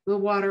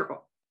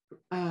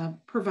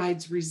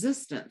provides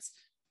resistance.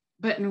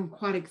 But in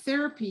aquatic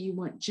therapy, you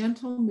want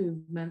gentle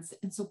movements.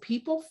 And so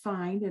people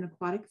find in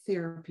aquatic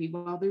therapy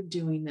while they're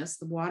doing this,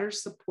 the water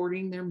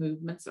supporting their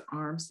movements, their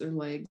arms, their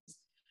legs,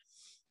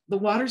 the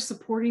water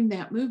supporting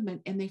that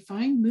movement, and they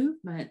find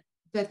movement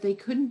that they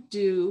couldn't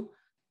do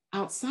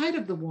outside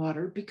of the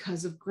water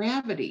because of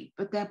gravity.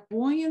 But that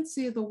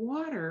buoyancy of the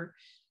water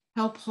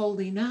help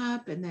holding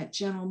up and that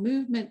gentle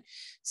movement.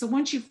 So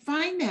once you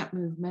find that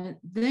movement,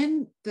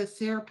 then the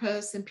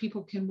therapist and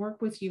people can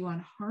work with you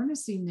on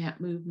harnessing that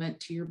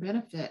movement to your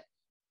benefit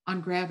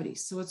on gravity.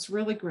 So it's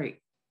really great.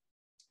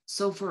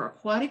 So for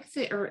aquatic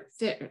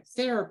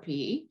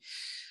therapy,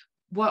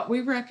 what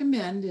we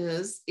recommend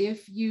is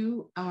if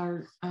you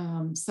are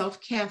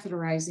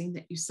self-catheterizing,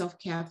 that you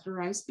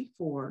self-catheterize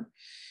before,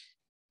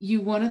 you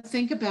want to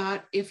think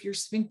about if your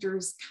sphincter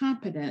is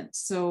competent.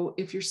 So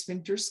if your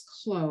sphincter is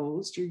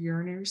closed, your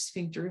urinary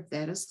sphincter, if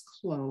that is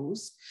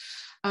closed,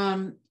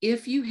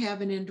 if you have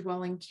an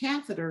indwelling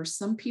catheter,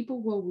 some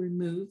people will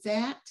remove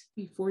that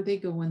before they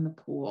go in the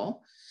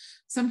pool.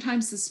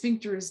 Sometimes the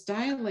sphincter is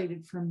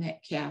dilated from that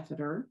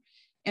catheter.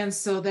 And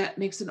so that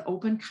makes an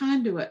open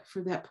conduit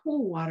for that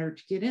pool water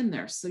to get in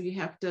there. So you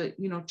have to,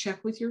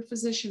 check with your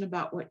physician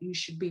about what you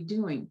should be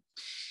doing.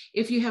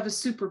 If you have a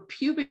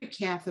suprapubic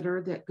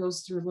catheter that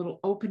goes through a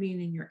little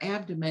opening in your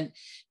abdomen,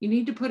 you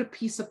need to put a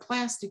piece of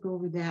plastic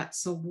over that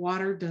so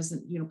water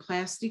doesn't,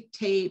 plastic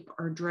tape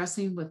or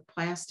dressing with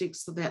plastic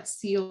so that's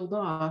sealed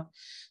off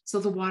so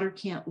the water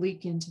can't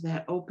leak into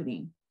that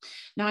opening.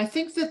 Now, I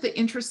think that the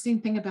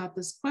interesting thing about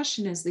this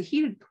question is the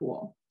heated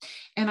pool.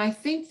 And I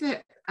think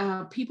that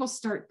people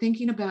start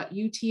thinking about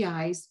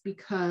UTIs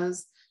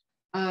because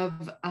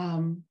of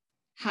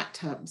hot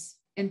tubs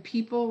and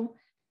people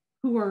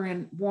who are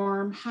in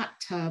warm hot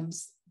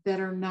tubs that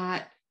are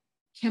not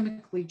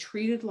chemically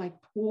treated, like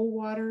pool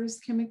water is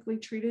chemically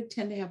treated,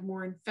 tend to have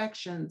more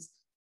infections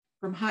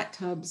from hot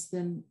tubs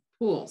than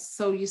pools.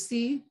 So you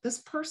see, this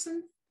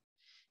person,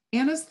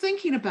 Anna's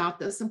thinking about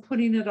this and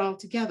putting it all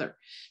together.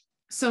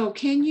 So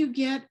can you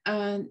get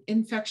an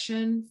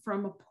infection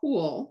from a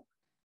pool?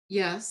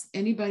 Yes,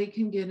 anybody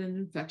can get an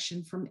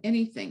infection from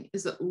anything.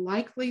 Is it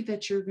likely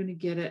that you're going to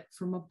get it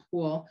from a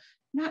pool?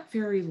 Not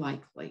very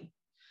likely.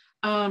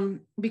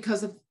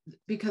 Because of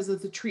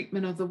the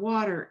treatment of the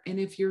water. And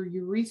if your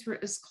urethra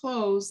is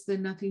closed,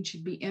 then nothing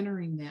should be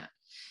entering that.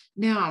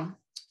 Now,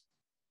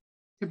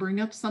 to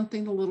bring up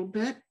something a little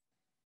bit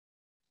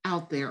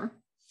out there,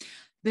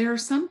 there are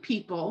some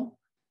people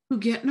who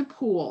get in a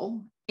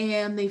pool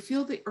and they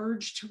feel the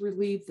urge to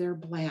relieve their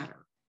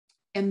bladder,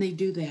 and they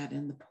do that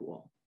in the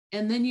pool.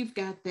 And then you've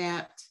got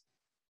that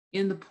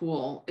in the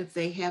pool. If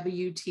they have a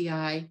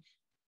UTI,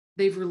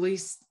 they've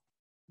released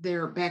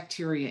their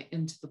bacteria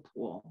into the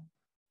pool.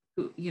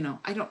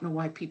 I don't know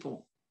why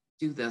people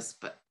do this,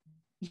 but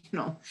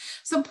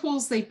some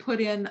pools, they put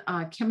in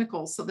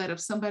chemicals so that if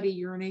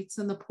somebody urinates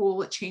in the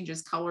pool, it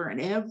changes color and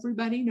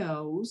everybody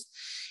knows.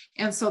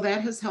 And so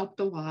that has helped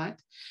a lot.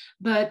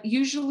 But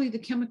usually the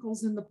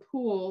chemicals in the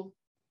pool,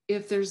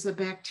 if there's a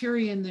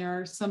bacteria in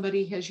there,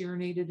 somebody has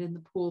urinated in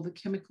the pool, the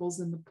chemicals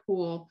in the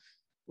pool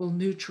will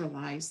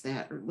neutralize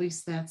that, or at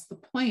least that's the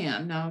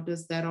plan. Now,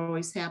 does that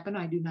always happen?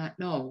 I do not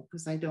know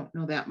because I don't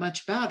know that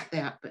much about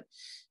that, but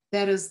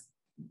that is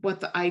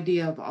what the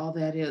idea of all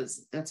that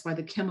is. That's why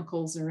the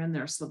chemicals are in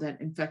there, so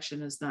that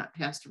infection is not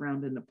passed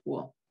around in the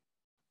pool.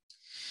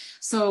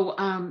 So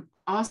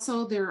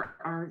also there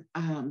are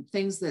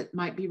things that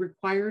might be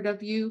required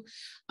of you.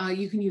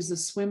 You can use a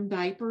swim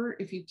diaper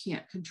if you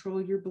can't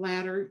control your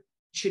bladder.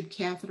 Should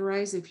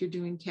catheterize. If you're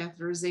doing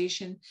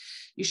catheterization,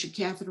 you should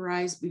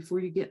catheterize before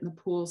you get in the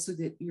pool so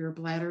that your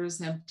bladder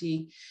is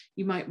empty.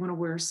 You might want to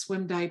wear a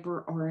swim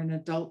diaper or an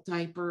adult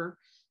diaper.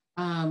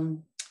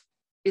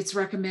 It's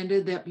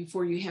recommended that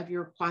before you have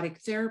your aquatic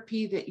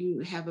therapy that you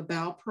have a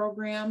bowel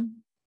program,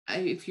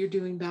 if you're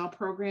doing bowel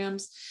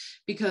programs,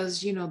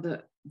 because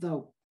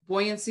the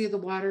buoyancy of the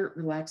water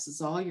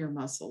relaxes all your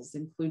muscles,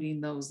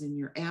 including those in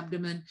your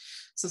abdomen.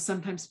 So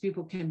sometimes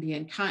people can be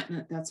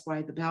incontinent. That's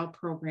why the bowel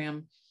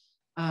program,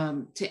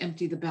 to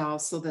empty the bowel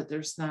so that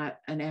there's not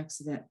an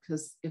accident,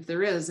 because if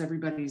there is,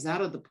 everybody's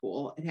out of the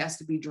pool. It has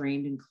to be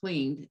drained and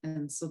cleaned.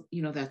 And so,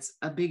 that's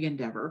a big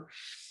endeavor.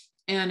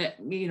 And it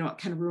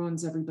kind of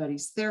ruins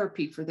everybody's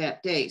therapy for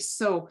that day.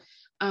 So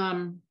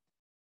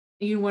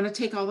You want to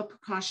take all the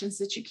precautions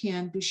that you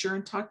can. Be sure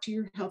and talk to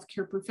your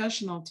healthcare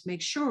professional to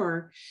make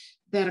sure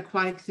that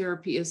aquatic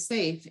therapy is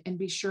safe, and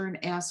be sure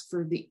and ask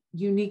for the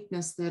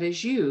uniqueness that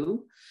is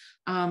you.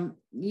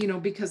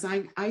 Because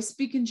I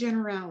speak in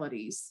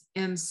generalities.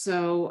 And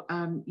so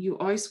you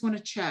always want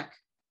to check,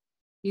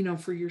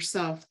 for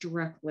yourself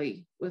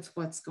directly with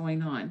what's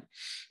going on.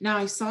 Now,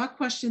 I saw a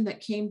question that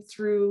came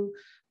through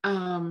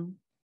the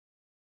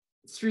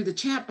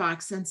chat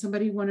box, and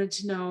somebody wanted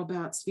to know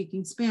about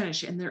speaking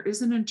Spanish, and there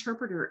is an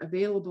interpreter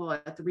available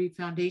at the Reeve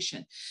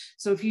Foundation.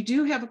 So if you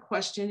do have a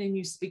question and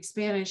you speak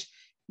Spanish,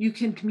 you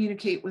can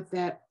communicate with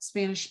that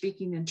Spanish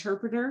speaking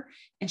interpreter,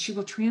 and she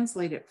will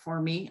translate it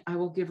for me. I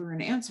will give her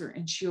an answer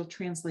and she'll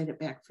translate it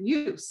back for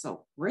you.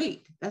 So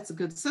great, that's a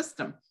good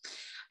system.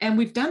 And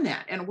we've done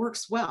that and it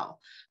works well.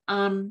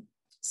 Another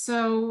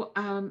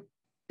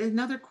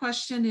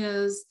question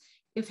is,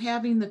 if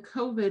having the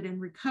COVID and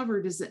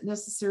recovered, is it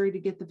necessary to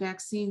get the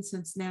vaccine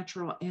since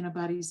natural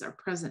antibodies are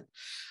present?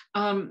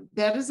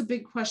 That is a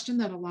big question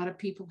that a lot of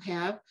people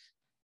have.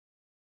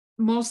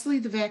 Mostly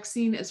the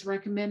vaccine is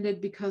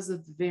recommended because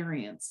of the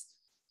variants.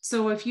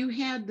 So if you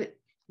had the,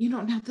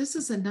 now this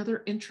is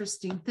another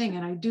interesting thing,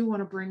 and I do want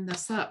to bring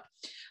this up.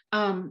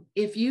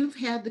 If you've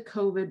had the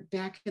COVID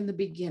back in the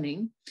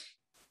beginning,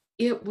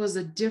 it was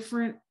a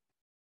different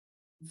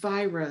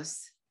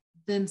virus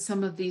than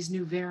some of these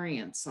new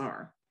variants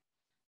are.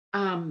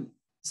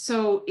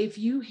 So if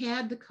you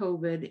had the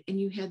COVID and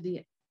you had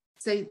the,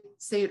 say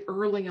it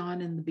early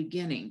on in the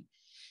beginning,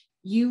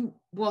 you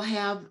will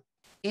have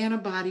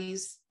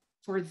antibodies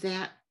for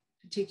that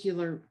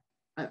particular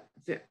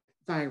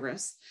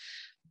virus,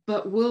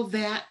 but will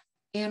that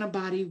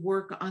antibody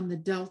work on the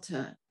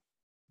Delta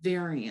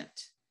variant?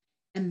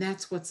 And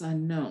that's what's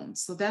unknown.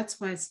 So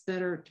that's why it's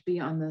better to be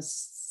on the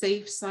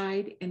safe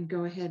side and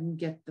go ahead and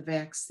get the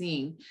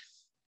vaccine.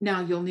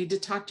 Now, you'll need to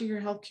talk to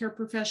your healthcare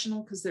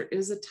professional because there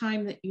is a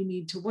time that you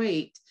need to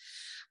wait.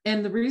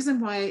 And the reason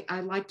why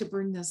I like to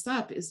bring this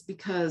up is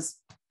because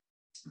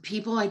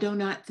people, I do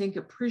not think,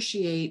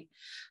 appreciate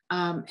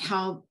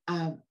how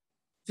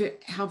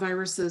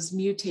viruses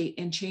mutate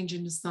and change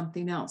into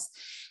something else.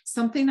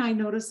 Something I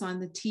noticed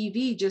on the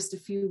TV just a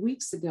few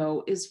weeks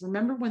ago is,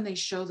 remember when they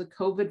show the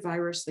COVID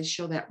virus, they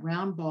show that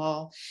round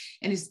ball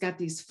and it's got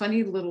these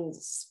funny little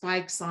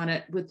spikes on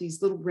it with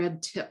these little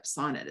red tips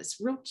on it.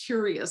 It's a real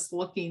curious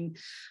looking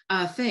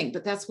thing,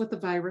 but that's what the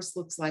virus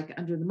looks like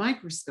under the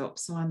microscope.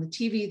 So on the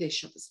TV, they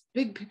show this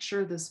big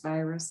picture of this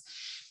virus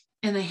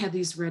and they have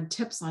these red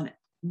tips on it.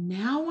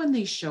 Now, when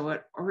they show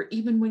it, or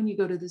even when you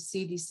go to the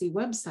CDC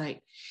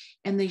website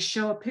and they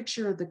show a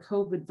picture of the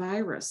COVID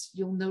virus,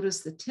 you'll notice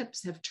the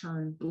tips have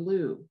turned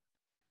blue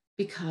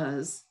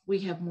because we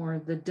have more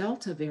of the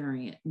Delta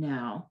variant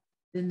now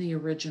than the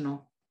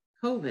original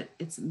COVID.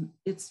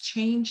 It's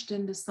changed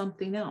into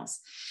something else.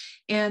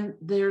 And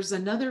there's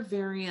another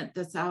variant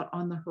that's out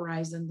on the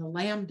horizon, the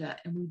Lambda,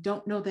 and we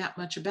don't know that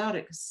much about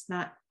it because it's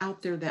not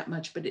out there that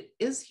much, but it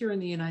is here in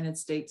the United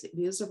States. It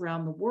is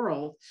around the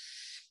world.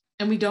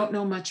 And we don't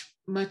know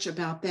much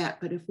about that.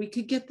 But if we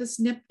could get this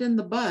nipped in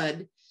the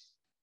bud,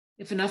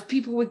 if enough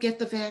people would get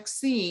the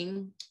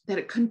vaccine that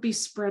it couldn't be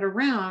spread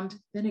around,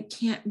 then it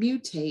can't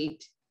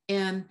mutate.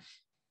 And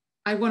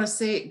I want to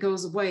say it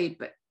goes away,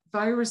 but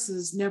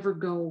viruses never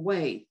go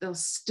away. They'll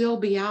still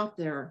be out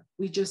there.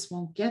 We just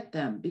won't get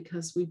them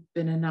because we've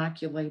been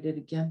inoculated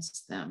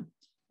against them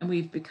and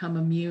we've become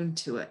immune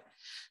to it.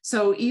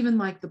 So even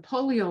like the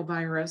polio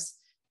virus,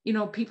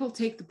 people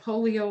take the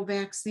polio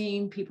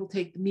vaccine, people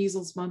take the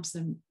measles, mumps,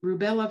 and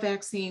rubella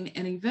vaccine,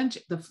 and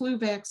eventually the flu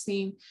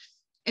vaccine,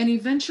 and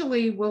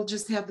eventually we'll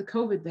just have the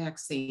COVID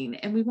vaccine,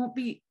 and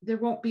there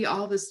won't be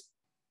all this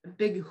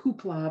big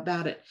hoopla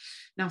about it.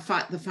 Now,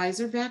 the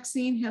Pfizer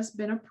vaccine has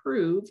been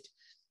approved,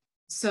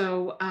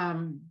 so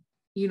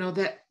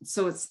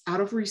so it's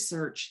out of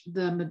research.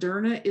 The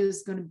Moderna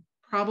is going to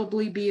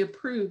probably be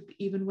approved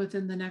even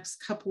within the next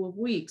couple of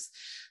weeks.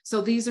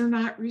 So these are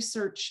not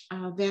research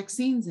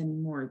vaccines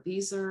anymore.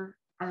 These are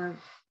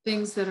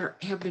things that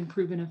have been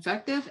proven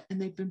effective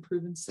and they've been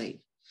proven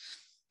safe.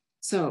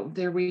 So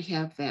there we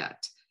have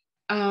that.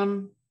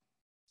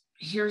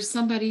 Here's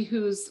somebody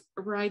who's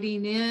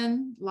writing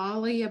in,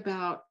 Lolly,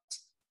 about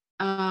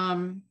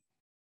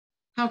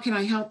how can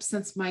I help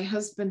since my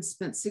husband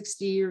spent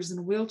 60 years in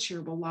a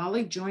wheelchair? Well,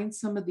 Lolly, join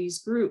some of these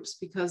groups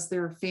because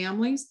there are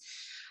families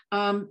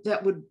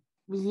that would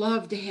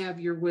love to have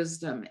your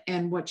wisdom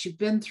and what you've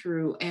been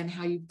through and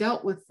how you've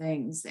dealt with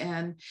things.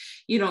 And,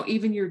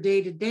 even your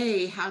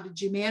day-to-day, how did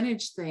you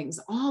manage things?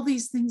 All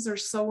these things are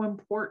so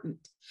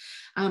important.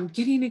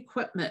 Getting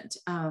equipment,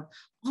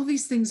 all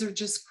these things are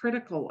just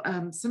critical.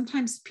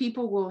 Sometimes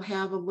people will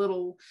have a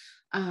little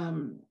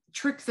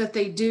trick that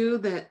they do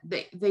that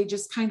they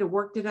just kind of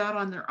worked it out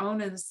on their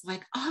own. And it's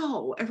like,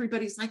 oh,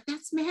 everybody's like,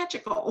 that's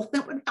magical.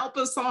 That would help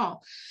us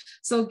all.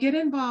 So get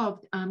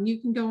involved.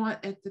 You can go on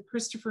at the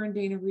Christopher and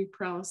Dana Reeve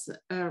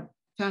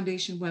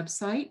Foundation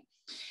website.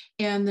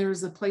 And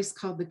there's a place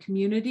called the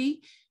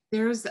Community.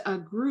 There's a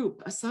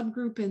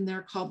subgroup in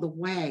there called the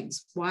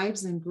WAGs,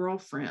 Wives and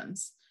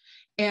Girlfriends.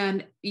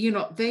 And,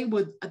 they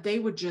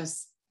would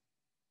just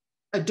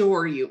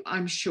adore you,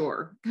 I'm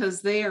sure,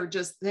 because they are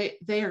just,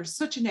 they are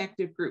such an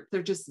active group.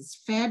 They're just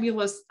this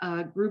fabulous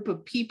group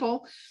of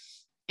people.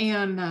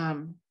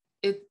 And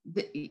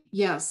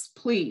yes,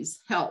 please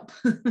help.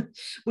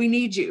 We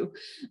need you.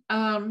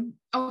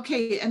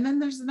 Okay, and then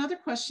there's another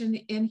question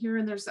in here,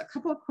 and there's a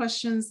couple of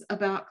questions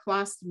about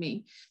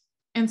colostomy.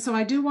 And so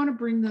I do want to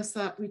bring this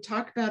up. We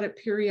talk about it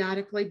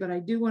periodically, but I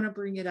do want to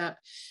bring it up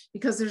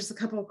because there's a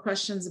couple of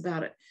questions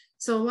about it.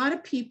 So a lot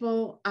of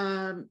people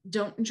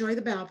don't enjoy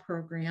the bowel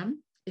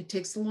program. It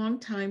takes a long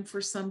time for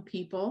some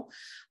people.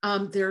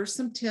 There are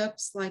some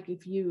tips, like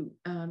if you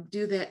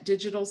do that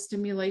digital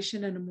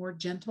stimulation in a more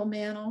gentle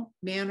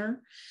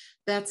manner,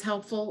 that's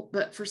helpful.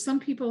 But for some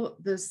people,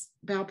 this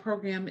bowel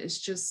program is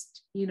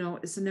just,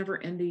 it's a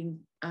never-ending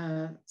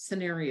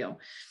scenario.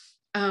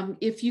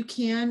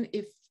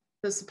 If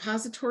the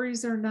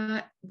suppositories are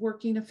not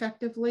working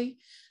effectively,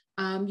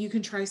 you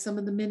can try some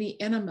of the mini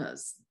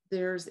enemas.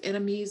 There's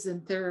Enemies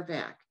and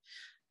Theravac.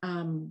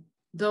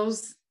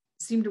 Those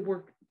seem to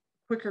work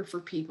quicker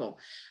for people.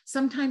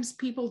 Sometimes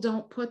people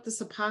don't put the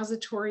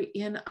suppository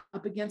in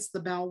up against the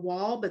bowel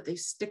wall, but they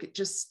stick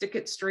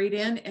it straight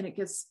in, and it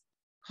gets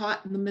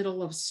caught in the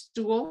middle of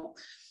stool.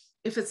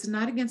 If it's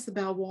not against the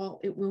bowel wall,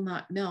 it will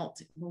not melt.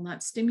 It will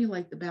not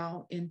stimulate the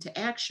bowel into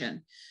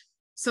action.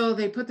 So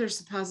they put their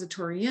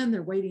suppository in,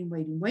 they're waiting,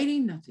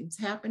 nothing's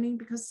happening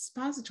because the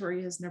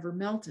suppository has never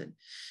melted.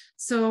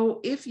 So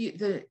if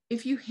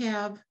you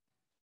have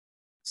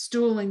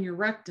stool in your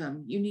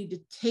rectum, you need to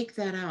take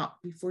that out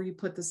before you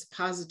put the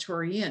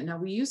suppository in. Now,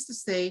 we used to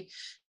say,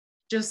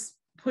 just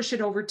push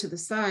it over to the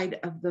side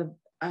of the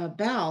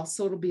bowel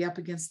so it'll be up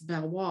against the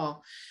bowel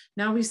wall.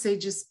 Now we say,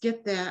 just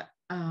get that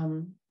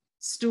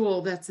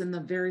stool that's in the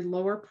very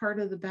lower part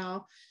of the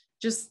bowel,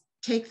 just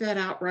take that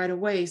out right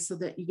away so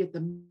that you get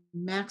the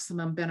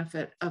maximum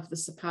benefit of the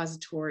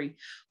suppository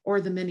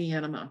or the mini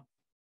enema.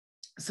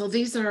 So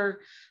these are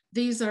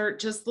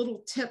just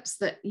little tips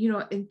that,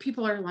 and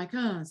people are like,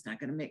 oh, it's not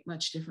going to make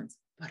much difference,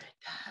 but it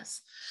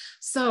does.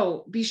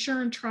 So be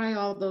sure and try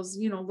all those,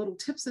 little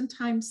tips and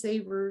time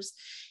savers,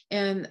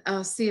 and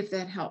see if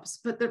that helps.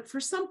 But for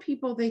some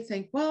people, they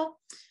think, well,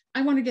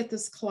 I want to get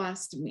this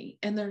colostomy.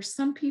 And there's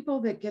some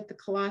people that get the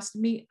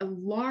colostomy, a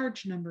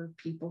large number of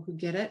people who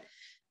get it,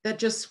 that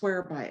just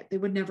swear by it. They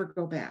would never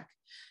go back.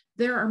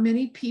 There are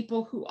many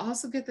people who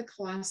also get the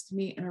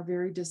colostomy and are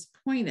very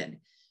disappointed.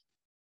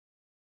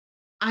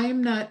 I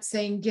am not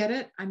saying get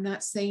it. I'm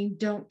not saying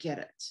don't get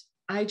it.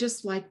 I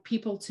just like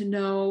people to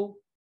know,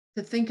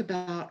 to think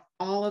about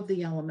all of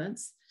the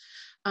elements.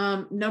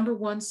 Number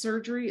one,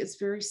 surgery is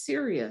very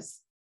serious.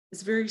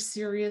 It's very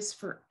serious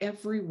for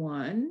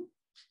everyone.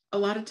 A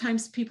lot of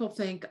times people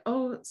think,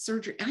 oh,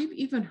 surgery. I've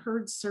even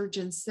heard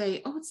surgeons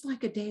say, oh, it's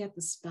like a day at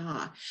the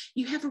spa.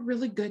 You have a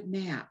really good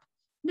nap.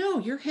 No,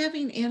 you're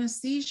having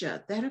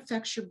anesthesia. That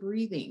affects your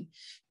breathing.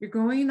 You're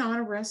going on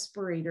a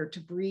respirator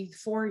to breathe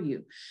for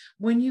you.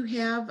 When you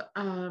have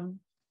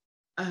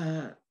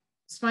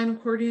spinal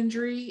cord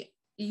injury,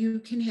 you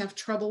can have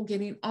trouble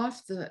getting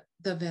off the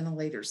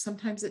ventilator.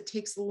 Sometimes it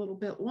takes a little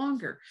bit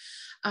longer.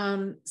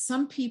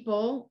 Some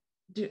people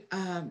do,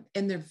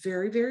 and they're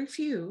very, very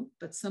few,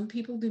 but some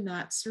people do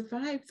not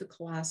survive the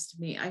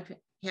colostomy. I've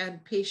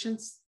had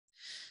patients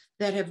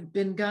that have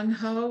been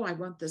gung-ho. I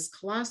want this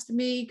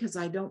colostomy because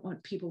I don't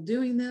want people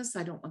doing this.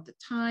 I don't want the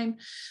time.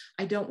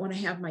 I don't want to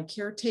have my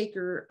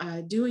caretaker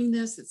doing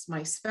this. It's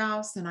my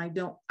spouse, and I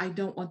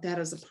don't want that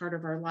as a part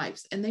of our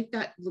lives. And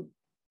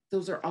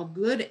those are all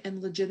good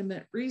and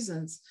legitimate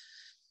reasons.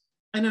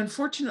 And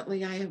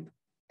unfortunately, I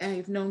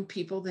have known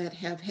people that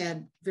have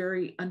had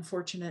very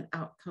unfortunate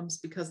outcomes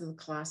because of the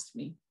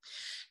colostomy.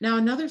 Now,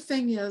 another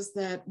thing is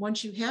that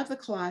once you have the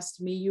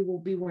colostomy, you will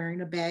be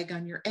wearing a bag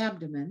on your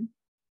abdomen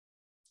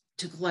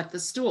to collect the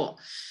stool.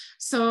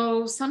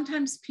 So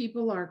sometimes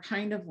people are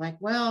kind of like,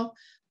 well,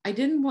 I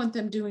didn't want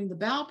them doing the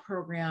bowel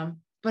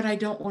program, but I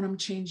don't want them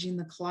changing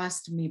the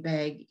colostomy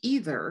bag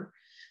either.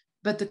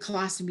 But the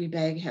colostomy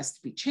bag has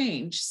to be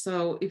changed.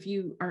 So if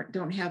you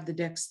don't have the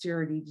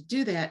dexterity to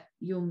do that,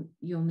 you'll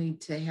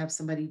need to have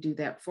somebody do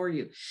that for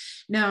you.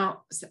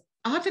 Now,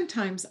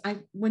 oftentimes,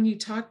 when you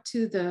talk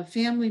to the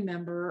family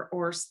member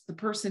or the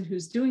person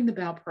who's doing the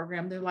bowel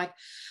program, they're like,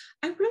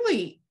 I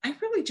really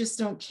just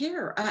don't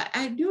care.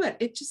 I do it.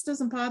 It just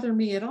doesn't bother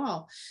me at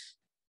all.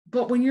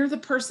 But when you're the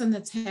person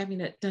that's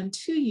having it done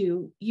to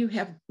you, you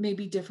have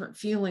maybe different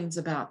feelings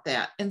about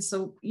that. And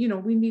so,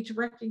 we need to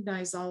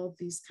recognize all of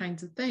these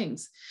kinds of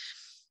things.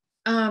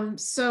 Now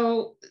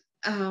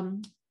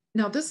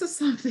this is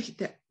something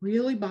that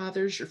really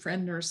bothers your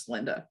friend Nurse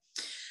Linda.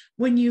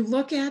 When you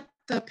look at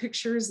the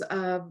pictures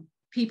of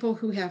people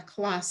who have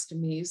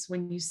colostomies,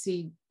 when you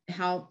see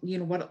how,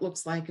 what it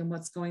looks like and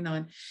what's going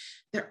on,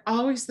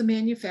 the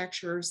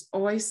manufacturers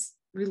always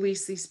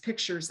release these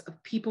pictures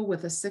of people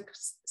with a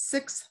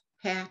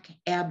six-pack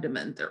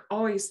abdomen. They're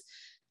always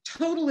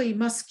totally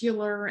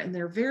muscular and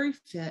they're very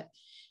fit.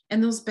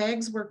 And those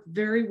bags work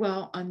very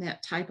well on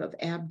that type of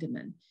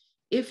abdomen.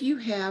 If you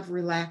have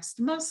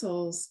relaxed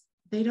muscles,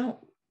 they don't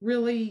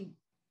really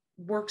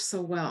work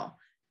so well.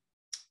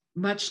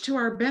 Much to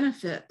our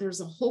benefit,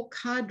 there's a whole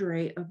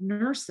cadre of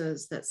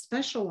nurses that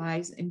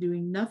specialize in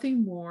doing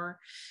nothing more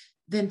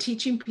than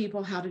teaching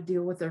people how to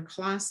deal with their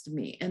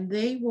colostomy. And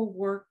they will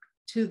work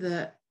till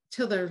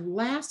their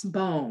last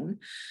bone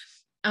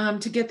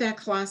to get that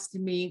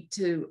colostomy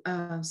to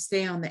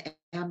stay on the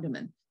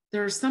abdomen.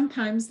 There are some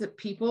times that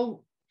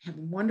people have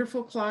a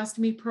wonderful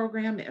colostomy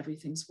program.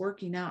 Everything's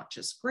working out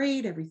just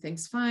great.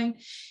 Everything's fine.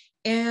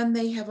 And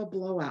they have a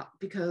blowout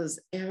because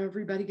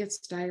everybody gets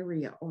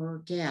diarrhea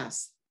or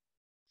gas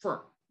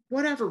for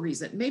whatever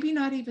reason, maybe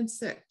not even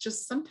sick,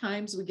 just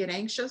sometimes we get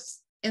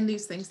anxious and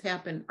these things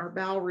happen. Our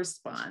bowel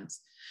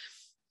responds.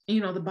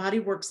 The body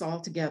works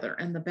all together,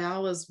 and the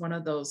bowel is one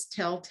of those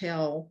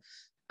telltale,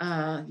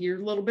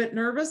 you're a little bit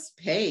nervous.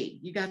 Hey,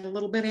 you got a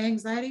little bit of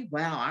anxiety.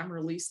 Wow, I'm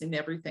releasing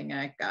everything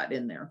I got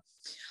in there.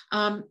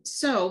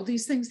 So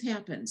these things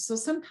happen. So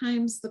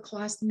sometimes the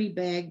colostomy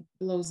bag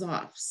blows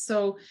off.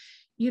 So,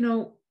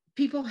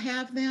 people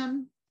have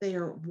them. They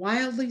are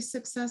wildly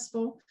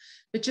successful,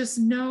 but just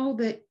know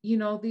that,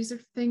 these are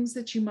things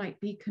that you might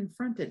be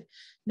confronted.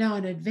 Now,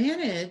 an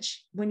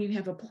advantage when you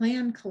have a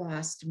planned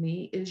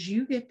colostomy is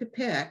you get to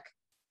pick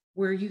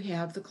where you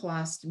have the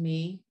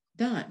colostomy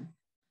done.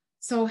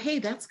 So, hey,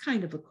 that's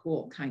kind of a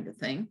cool kind of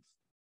thing.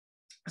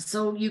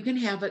 So you can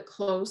have it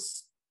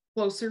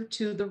closer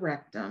to the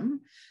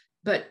rectum,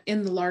 but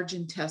in the large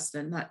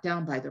intestine, not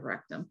down by the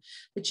rectum.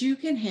 But you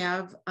can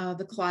have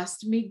the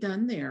colostomy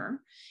done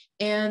there,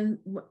 and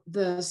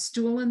the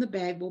stool in the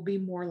bag will be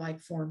more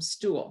like form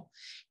stool.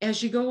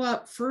 As you go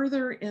up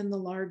further in the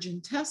large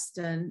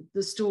intestine,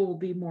 the stool will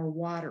be more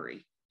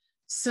watery.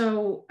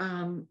 So,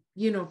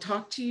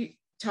 talk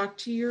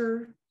to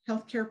your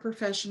healthcare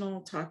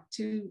professional, talk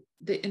to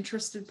the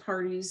interested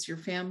parties, your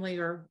family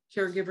or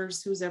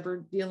caregivers, who's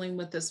ever dealing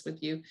with this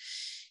with you.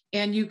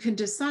 And you can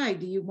decide,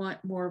 do you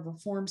want more of a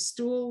form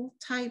stool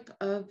type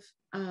of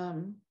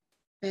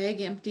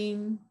bag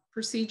emptying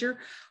procedure,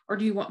 or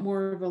do you want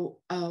more of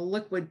a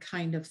liquid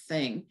kind of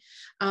thing?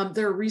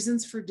 There are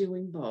reasons for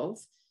doing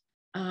both.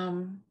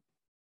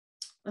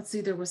 Let's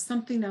see, there was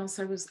something else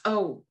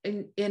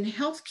in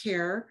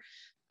healthcare,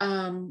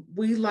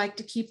 we like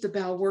to keep the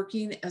bowel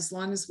working as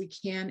long as we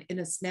can in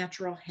its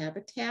natural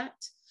habitat.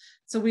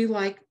 So we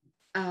like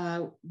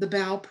the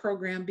bowel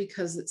program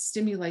because it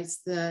stimulates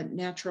the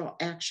natural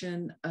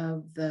action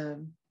of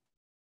the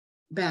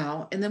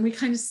bowel. And then we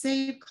kind of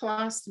save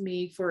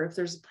colostomy for if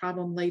there's a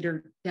problem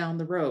later down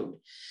the road.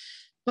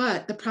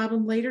 But the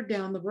problem later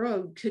down the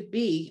road could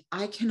be,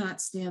 I cannot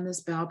stand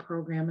this bowel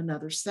program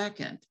another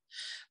second.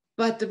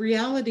 But the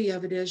reality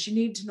of it is you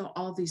need to know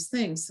all these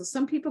things. So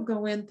some people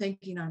go in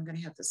thinking, I'm going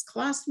to have this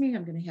colostomy,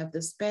 I'm going to have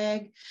this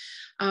bag.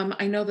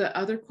 I know the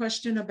other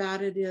question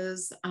about it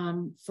is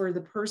for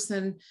the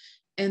person,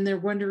 and they're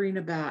wondering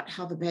about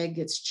how the bag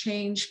gets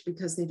changed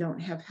because they don't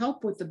have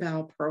help with the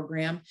bowel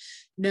program.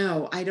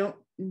 No, I don't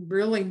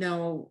really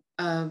know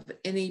of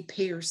any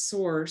payer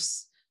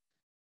source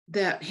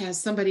that has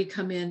somebody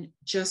come in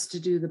just to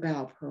do the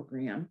bowel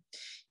program.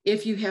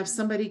 If you have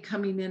somebody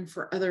coming in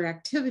for other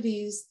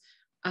activities,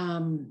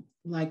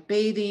 like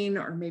bathing,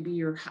 or maybe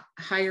you're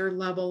higher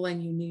level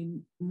and you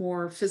need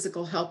more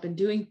physical help in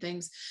doing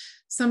things,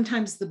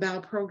 sometimes the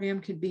bowel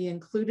program could be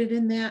included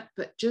in that.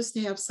 But just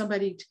to have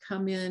somebody to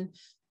come in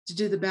to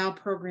do the bowel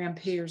program,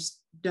 payers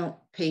don't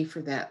pay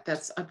for that.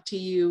 That's up to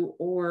you,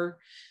 or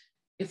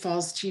it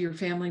falls to your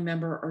family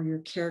member or your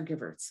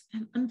caregiver. It's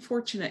an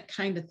unfortunate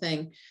kind of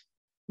thing,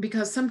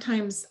 because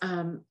sometimes,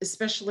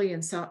 especially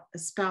in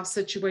spouse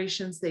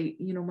situations, they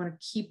want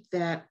to keep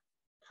that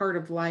part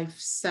of life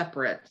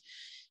separate.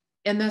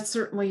 And that's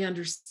certainly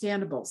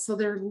understandable. So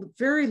there are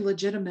very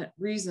legitimate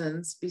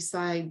reasons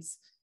besides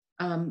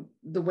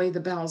the way the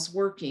bowel's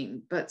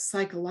working, but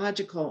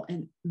psychological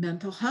and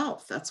mental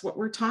health. That's what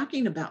we're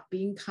talking about,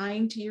 being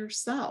kind to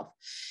yourself.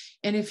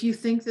 And if you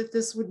think that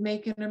this would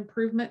make an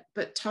improvement,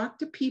 but talk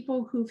to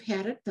people who've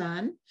had it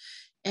done,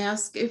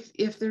 ask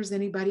if there's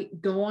anybody,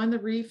 go on the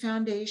Reeve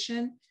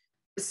Foundation,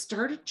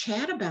 start a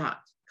chat about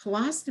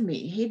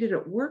colostomy. Hey, did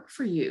it work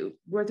for you?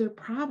 Were there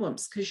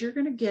problems? Because you're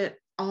going to get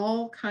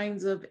all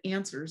kinds of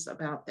answers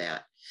about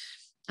that.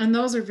 And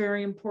those are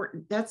very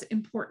important. That's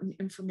important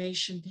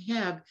information to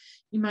have.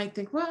 You might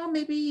think, well,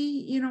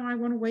 maybe, I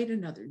want to wait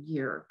another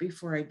year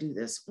before I do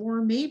this.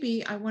 Or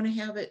maybe I want to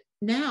have it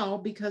now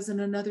because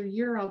in another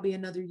year, I'll be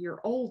another year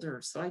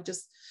older. So I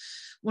just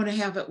want to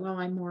have it while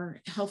I'm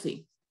more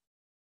healthy.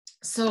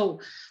 So,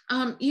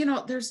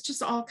 there's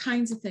just all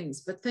kinds of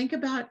things. But think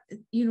about,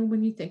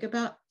 when you think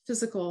about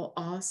physical,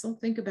 also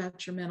think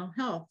about your mental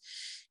health.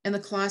 And the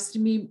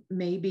colostomy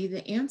may be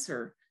the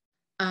answer.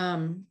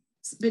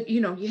 But,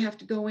 you have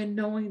to go in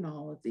knowing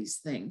all of these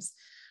things.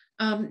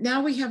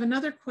 Now we have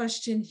another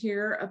question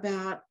here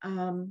about,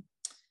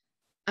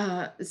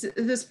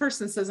 this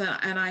person says,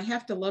 and I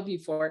have to love you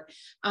for it.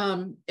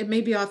 It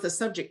may be off the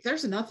subject.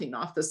 There's nothing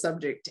off the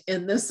subject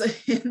in this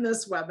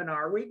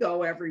webinar. We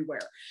go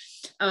everywhere.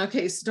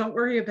 Okay, so don't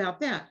worry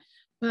about that.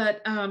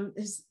 But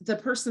the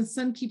person's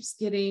son keeps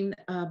getting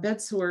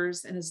bed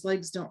sores and his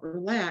legs don't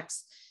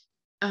relax.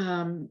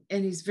 and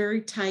he's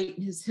very tight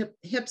and his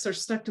hips are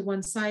stuck to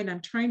one side.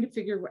 I'm trying to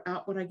figure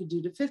out what I could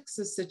do to fix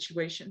this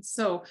situation.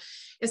 So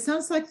it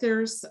sounds like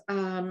there's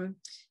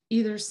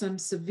either some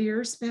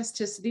severe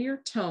spasticity or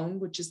tone,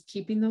 which is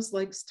keeping those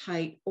legs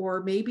tight,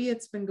 or maybe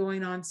it's been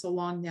going on so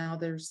long now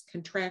there's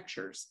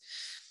contractures.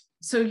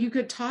 So you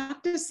could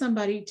talk to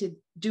somebody to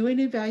do an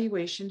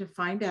evaluation to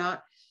find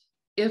out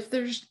if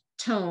there's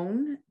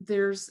tone.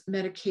 There's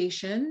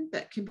medication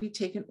that can be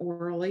taken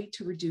orally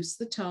to reduce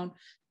the tone,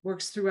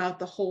 works throughout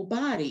the whole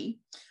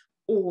body,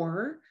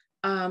 or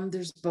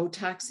there's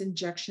Botox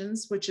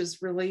injections, which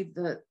is really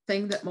the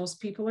thing that most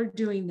people are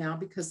doing now,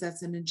 because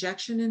that's an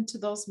injection into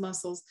those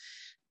muscles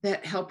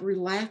that help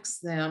relax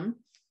them.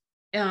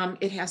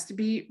 It has to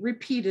be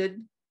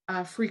repeated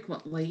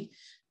frequently.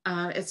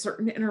 At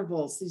certain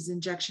intervals, these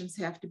injections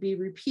have to be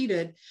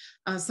repeated.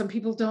 Some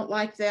people don't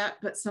like that,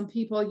 but some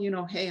people,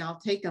 hey, I'll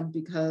take them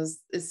because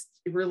it's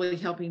really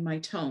helping my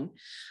tone.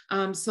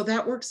 So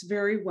that works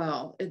very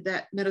well.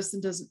 That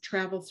medicine doesn't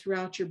travel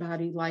throughout your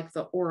body like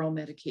the oral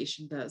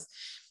medication does.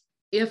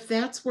 If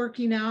that's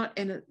working out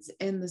and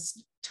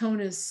this tone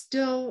is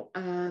still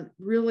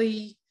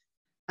really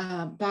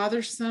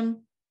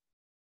bothersome,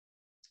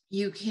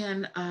 you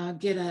can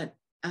get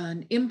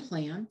an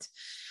implant.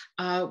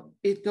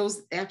 It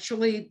goes,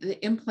 actually,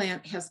 the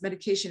implant has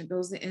medication. It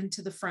goes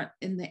into the front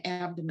in the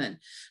abdomen,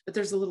 but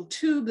there's a little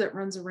tube that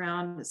runs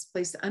around. It's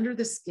placed under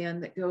the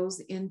skin that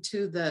goes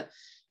into the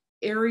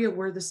area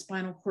where the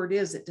spinal cord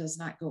is. It does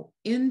not go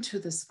into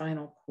the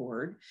spinal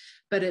cord,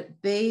 but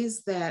it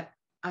bathes that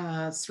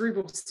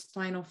cerebral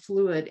spinal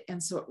fluid.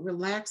 And so it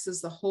relaxes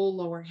the whole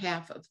lower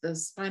half of the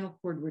spinal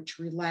cord, which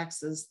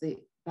relaxes the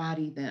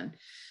body then.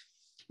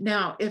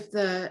 Now, if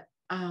the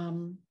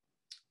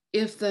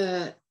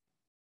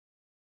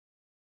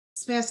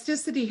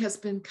spasticity has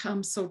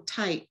become so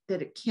tight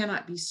that it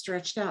cannot be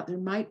stretched out, there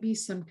might be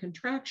some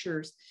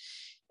contractures,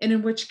 and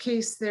in which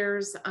case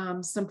there's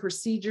some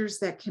procedures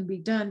that can be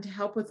done to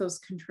help with those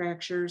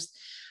contractures.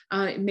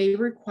 It may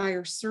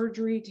require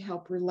surgery to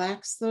help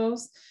relax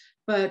those,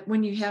 but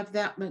when you have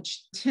that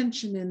much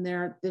tension in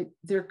there,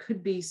 there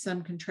could be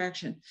some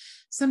contraction.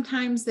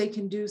 Sometimes they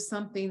can do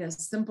something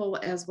as simple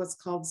as what's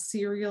called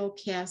serial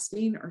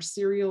casting or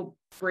serial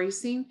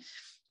bracing.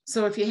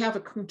 So if you have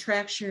a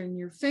contraction in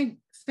your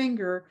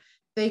finger,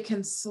 they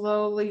can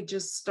slowly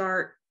just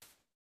start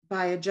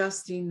by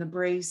adjusting the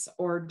brace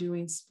or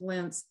doing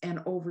splints,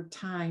 and over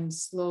time,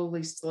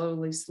 slowly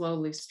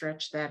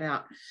stretch that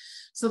out.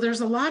 So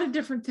there's a lot of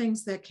different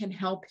things that can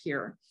help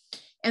here.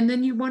 And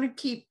then you want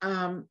to keep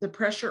the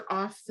pressure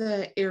off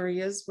the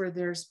areas where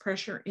there's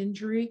pressure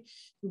injury.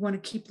 You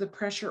want to keep the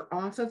pressure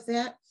off of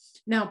that.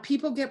 Now,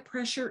 people get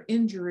pressure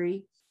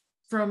injury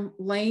from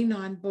laying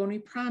on bony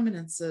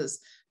prominences,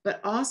 but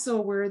also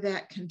where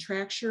that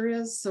contracture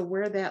is. So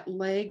where that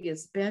leg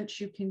is bent,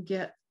 you can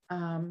get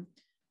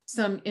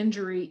some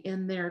injury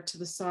in there to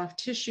the soft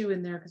tissue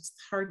in there, because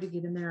it's hard to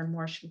get in there and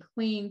wash and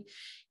clean.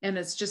 And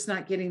it's just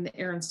not getting the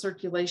air and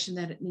circulation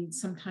that it needs.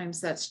 Sometimes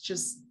that's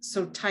just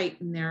so tight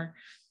in there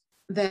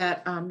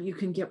that you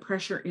can get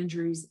pressure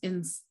injuries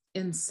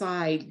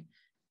inside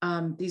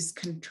these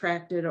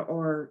contracted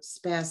or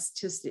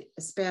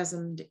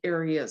spasmed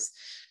areas.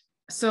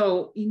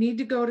 So you need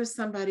to go to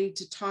somebody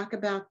to talk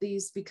about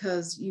these,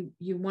 because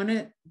you want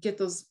to get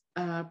those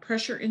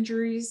pressure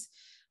injuries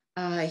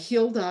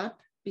healed up,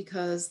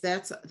 because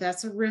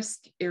that's a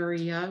risk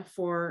area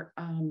for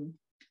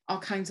all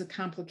kinds of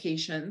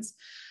complications.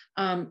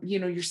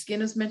 Your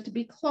skin is meant to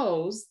be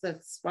closed.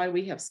 That's why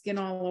we have skin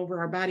all over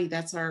our body.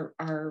 That's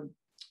our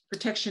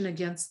protection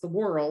against the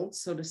world,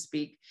 so to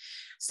speak.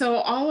 So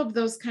all of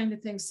those kind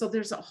of things. So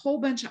there's a whole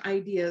bunch of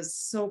ideas.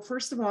 So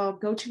first of all,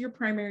 go to your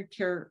primary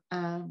care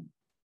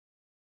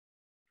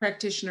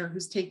practitioner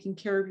who's taking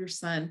care of your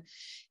son,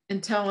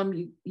 and tell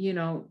him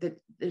that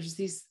there's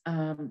these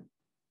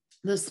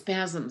the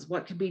spasms.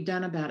 What can be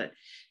done about it?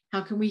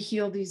 How can we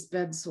heal these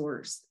bed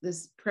sores,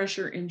 this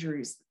pressure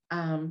injuries?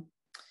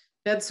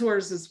 Bed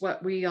sores is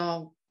what we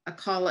all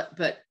call it,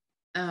 but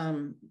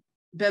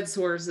bed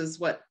sores is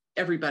what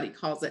everybody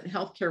calls it. In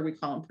healthcare, we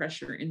call them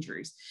pressure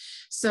injuries.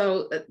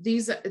 So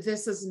this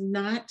is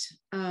not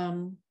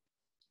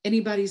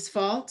anybody's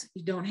fault.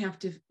 You don't have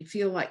to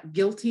feel like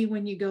guilty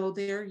when you go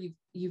there.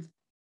 You've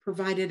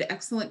provided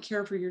excellent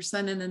care for your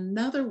son. And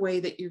another way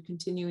that you're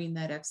continuing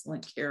that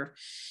excellent care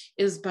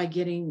is by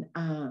getting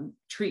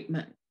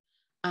treatment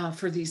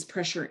for these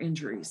pressure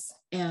injuries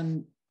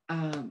and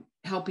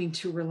helping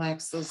to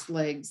relax those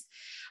legs.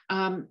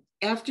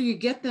 After you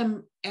get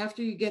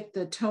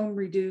the tone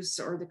reduced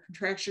or the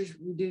contractures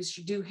reduced,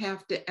 you do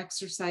have to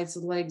exercise the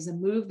legs and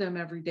move them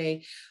every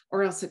day,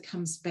 or else it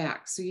comes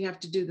back. So you have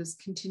to do this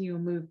continual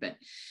movement.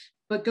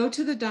 But go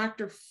to the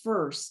doctor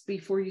first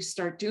before you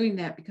start doing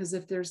that, because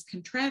if there's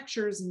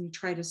contractures and you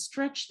try to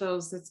stretch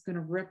those, that's going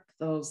to rip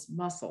those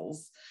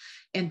muscles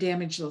and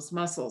damage those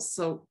muscles.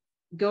 So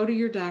go to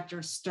your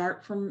doctor,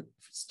 start from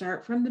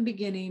the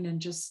beginning,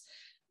 and just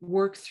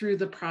work through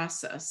the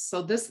process.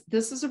 So this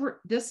is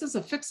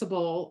a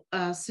fixable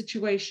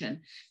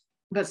situation.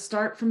 but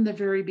start from the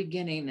very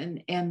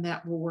beginning, and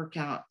that will work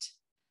out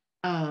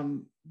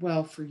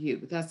well for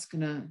you. That's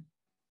gonna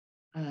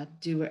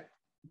do it.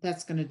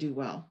 That's gonna do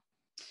well.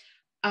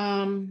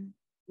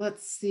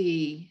 Let's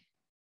see.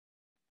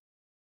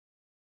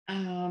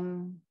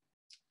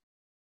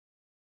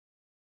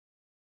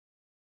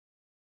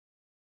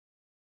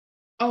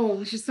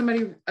 Oh, just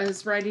somebody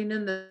is writing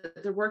in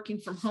that they're working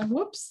from home.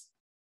 Whoops.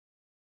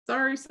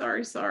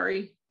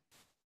 Sorry.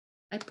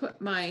 I put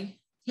my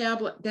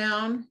tablet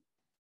down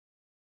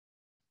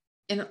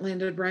and it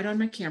landed right on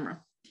my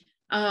camera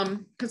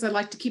because I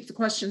like to keep the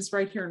questions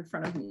right here in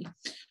front of me.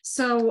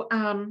 So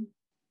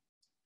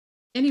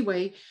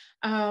anyway,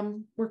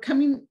 we're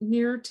coming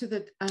near to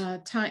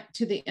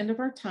the end of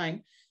our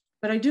time,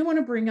 but I do want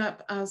to bring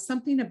up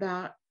something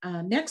about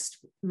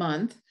next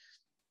month.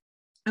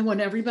 I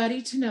want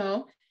everybody to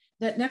know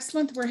that next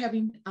month we're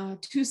having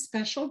two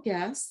special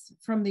guests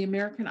from the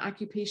American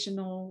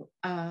Occupational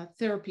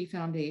Therapy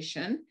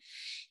Foundation.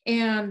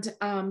 And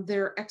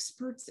they're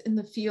experts in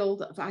the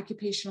field of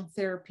occupational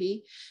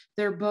therapy.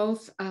 They're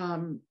both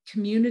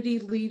community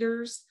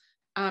leaders.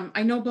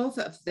 I know both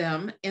of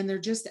them, and they're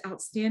just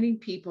outstanding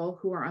people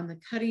who are on the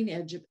cutting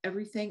edge of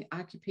everything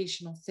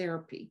occupational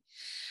therapy.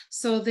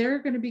 So they're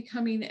going to be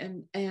coming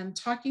and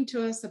talking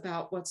to us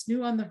about what's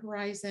new on the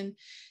horizon.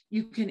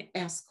 You can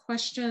ask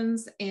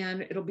questions,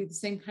 and it'll be the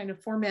same kind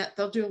of format.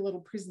 They'll do a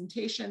little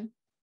presentation,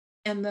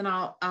 and then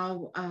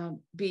I'll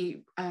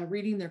be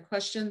reading their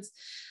questions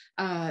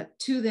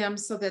to them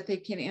so that they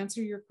can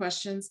answer your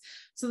questions.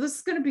 So this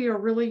is going to be a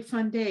really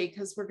fun day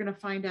because we're going to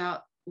find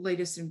out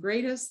latest and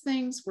greatest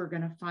things. We're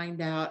going to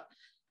find out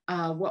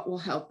what will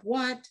help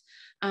what.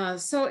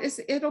 So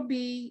it'll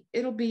be,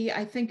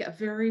 I think, a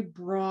very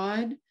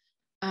broad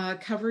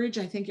coverage.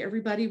 I think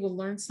everybody will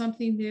learn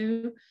something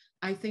new.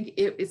 I think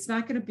it's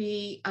not going to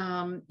be,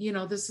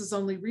 this is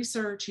only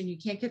research and you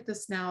can't get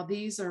this now.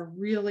 These are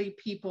really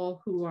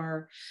people who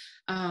are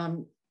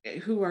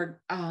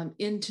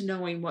into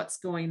knowing what's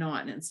going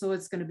on. And so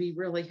it's going to be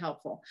really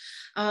helpful.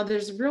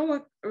 There's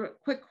real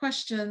quick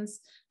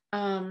questions.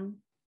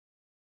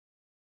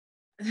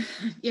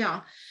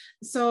 Yeah.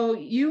 So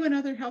you and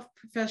other health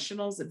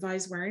professionals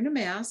advise wearing a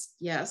mask.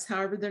 Yes.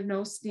 However, there are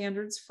no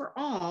standards for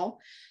all.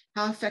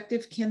 How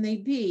effective can they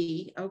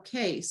be?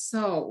 Okay.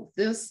 So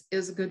this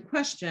is a good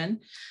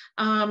question.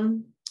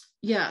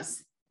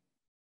 Yes.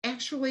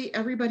 Actually,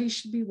 everybody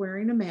should be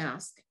wearing a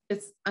mask.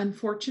 It's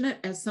unfortunate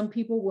as some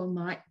people will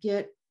not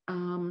get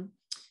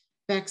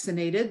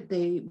vaccinated.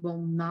 They will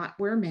not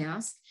wear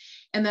masks.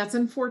 And that's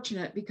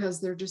unfortunate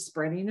because they're just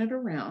spreading it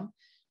around.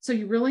 So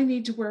you really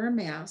need to wear a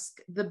mask.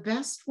 The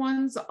best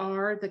ones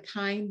are the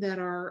kind that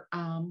are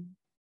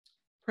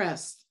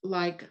pressed,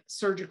 like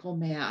surgical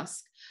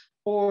mask,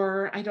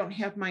 or I don't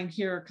have mine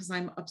here because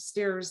I'm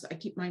upstairs. I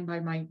keep mine by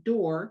my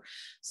door.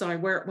 So I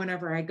wear it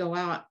whenever I go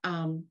out.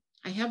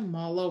 I have them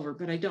all over,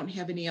 but I don't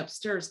have any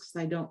upstairs because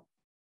I don't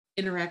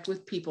interact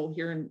with people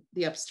here in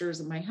the upstairs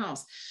of my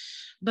house.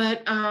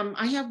 But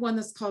I have one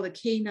that's called a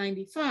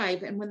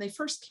K95. And when they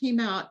first came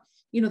out,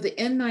 the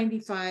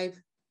N95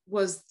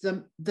 was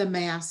the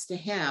mask to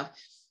have,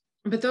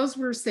 but those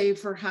were saved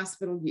for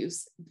hospital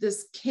use.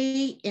 This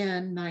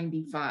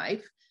KN95,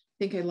 I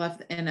think I left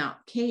the N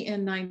out.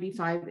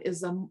 KN95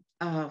 is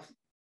a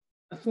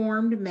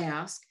formed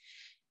mask.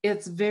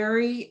 It's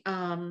very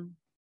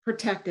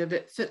protective.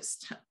 It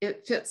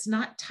fits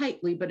not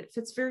tightly, but it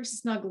fits very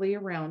snugly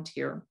around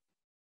here,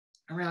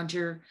 around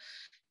your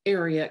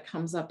area. It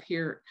comes up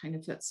here, it kind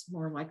of fits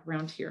more like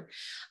around here.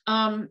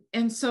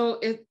 And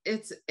so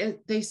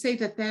they say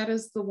that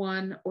is the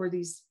one, or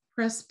these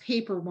pressed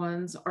paper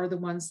ones are the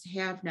ones to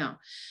have now.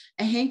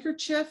 A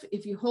handkerchief,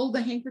 if you hold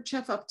the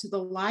handkerchief up to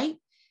the light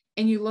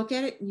and you look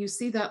at it and you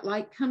see that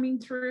light coming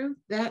through,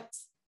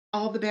 that's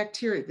all the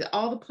bacteria,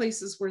 all the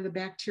places where the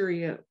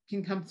bacteria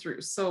can come through.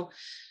 So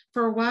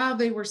for a while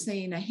they were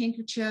saying a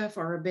handkerchief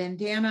or a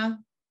bandana.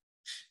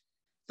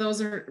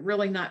 Those are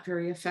really not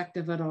very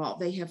effective at all.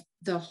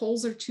 The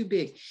holes are too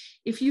big.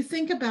 If you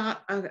think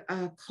about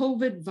a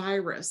COVID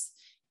virus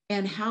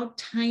and how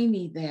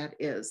tiny that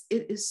is,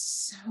 it is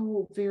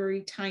so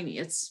very tiny.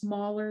 It's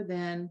smaller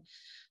than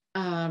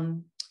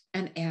an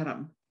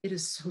atom. It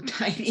is so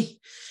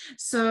tiny.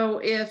 So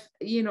if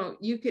you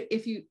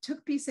took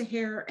a piece of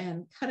hair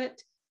and cut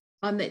it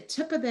on the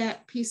tip of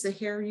that piece of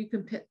hair, you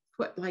can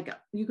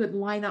you could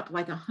line up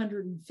like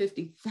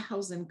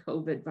 150,000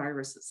 COVID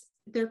viruses.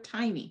 They're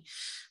tiny.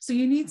 So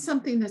you need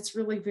something that's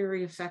really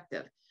very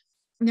effective.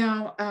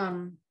 Now,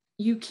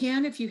 you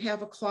can, if you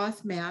have a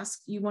cloth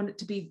mask, you want it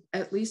to be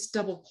at least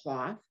double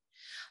cloth.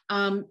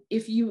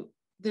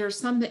 There's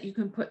some that you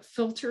can put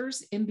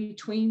filters in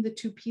between the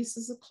two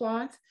pieces of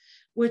cloth,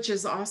 which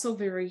is also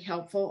very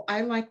helpful.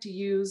 I like to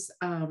use,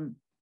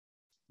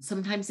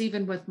 sometimes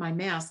even with my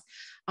mask,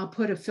 I'll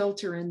put a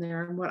filter in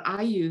there. And what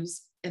I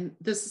use, and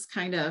this is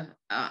kind of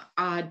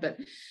odd, but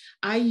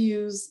I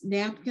use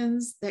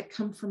napkins that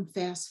come from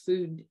fast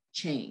food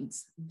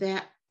chains,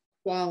 that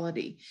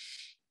quality.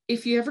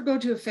 If you ever go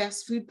to a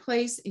fast food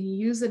place and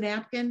you use a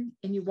napkin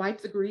and you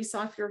wipe the grease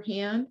off your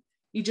hand,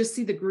 You just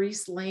see the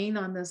grease laying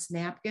on this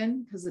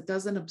napkin because it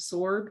doesn't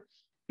absorb,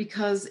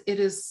 because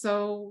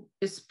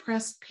it's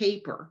pressed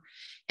paper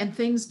and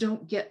things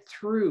don't get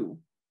through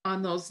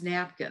on those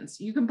napkins.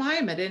 You can buy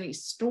them at any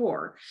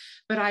store,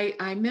 but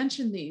I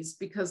mention these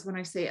because when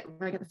I say it,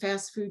 like at the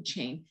fast food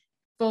chain,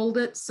 fold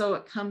it so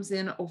it comes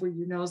in over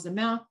your nose and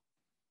mouth,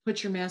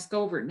 put your mask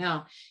over.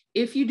 Now,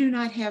 if you do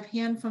not have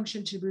hand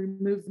function to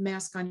remove the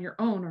mask on your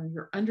own, or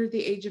you're under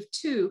the age of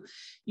 2,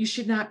 you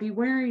should not be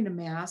wearing a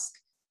mask,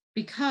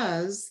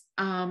 because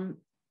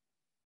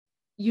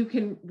you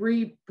can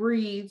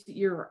re-breathe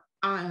your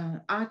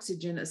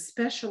oxygen,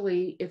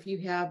 especially if you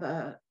have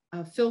a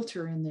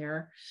filter in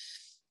there,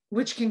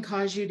 which can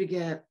cause you to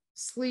get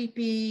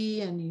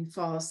sleepy and you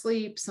fall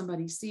asleep.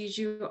 Somebody sees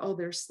you, oh,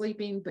 they're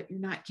sleeping, but you're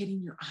not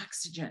getting your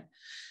oxygen.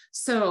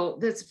 So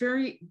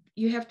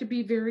you have to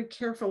be very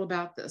careful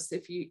about this.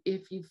 If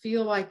you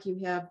feel like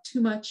you have too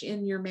much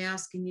in your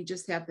mask and you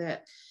just have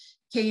that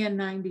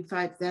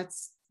KN95,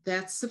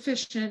 that's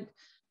sufficient.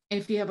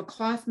 If you have a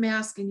cloth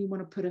mask and you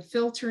want to put a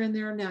filter in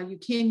there, now you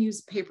can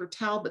use paper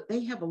towel, but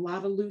they have a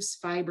lot of loose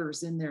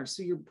fibers in there.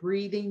 So you're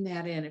breathing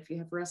that in. If you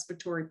have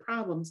respiratory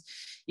problems,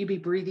 you'd be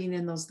breathing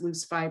in those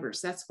loose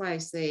fibers. That's why I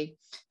say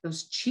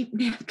those cheap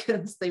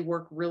napkins, they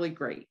work really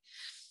great.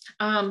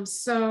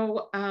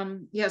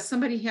 Yeah,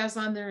 somebody has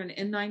on there an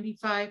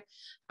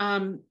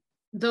N95.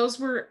 Those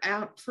were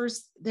out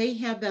first. They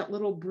have that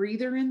little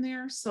breather in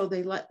there, so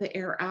they let the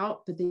air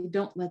out, but they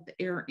don't let the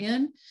air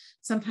in.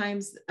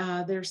 Sometimes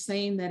they're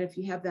saying that if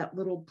you have that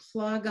little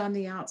plug on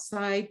the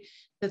outside,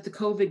 that the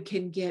COVID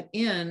can get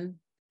in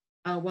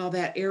while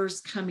that air is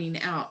coming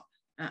out.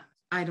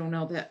 I don't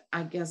know that,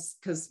 I guess,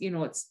 because,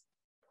 it's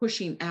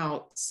pushing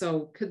out.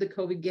 So could the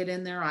COVID get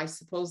in there? I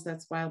suppose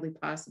that's wildly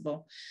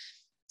possible.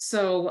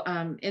 So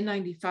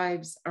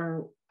N95s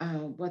are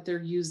what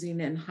they're using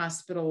in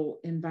hospital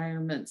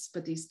environments,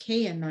 but these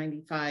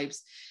KN95s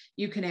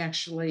you can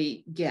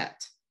actually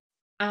get.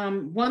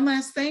 One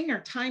last thing,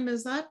 our time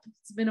is up.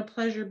 It's been a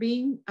pleasure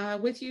being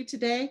with you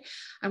today.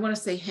 I want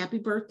to say happy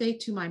birthday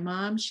to my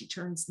mom. She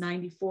turns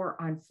 94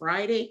 on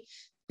Friday.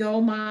 Go,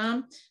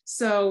 Mom.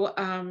 So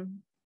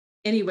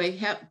anyway,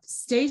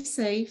 stay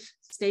safe,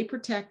 stay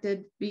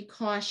protected, be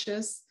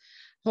cautious.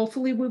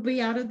 Hopefully we'll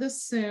be out of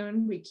this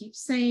soon. We keep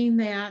saying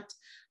that.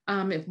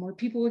 If more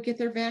people would get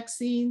their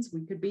vaccines,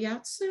 we could be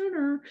out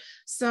sooner.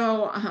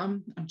 So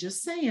I'm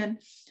just saying.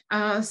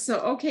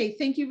 Okay,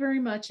 thank you very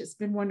much. It's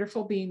been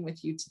wonderful being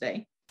with you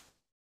today.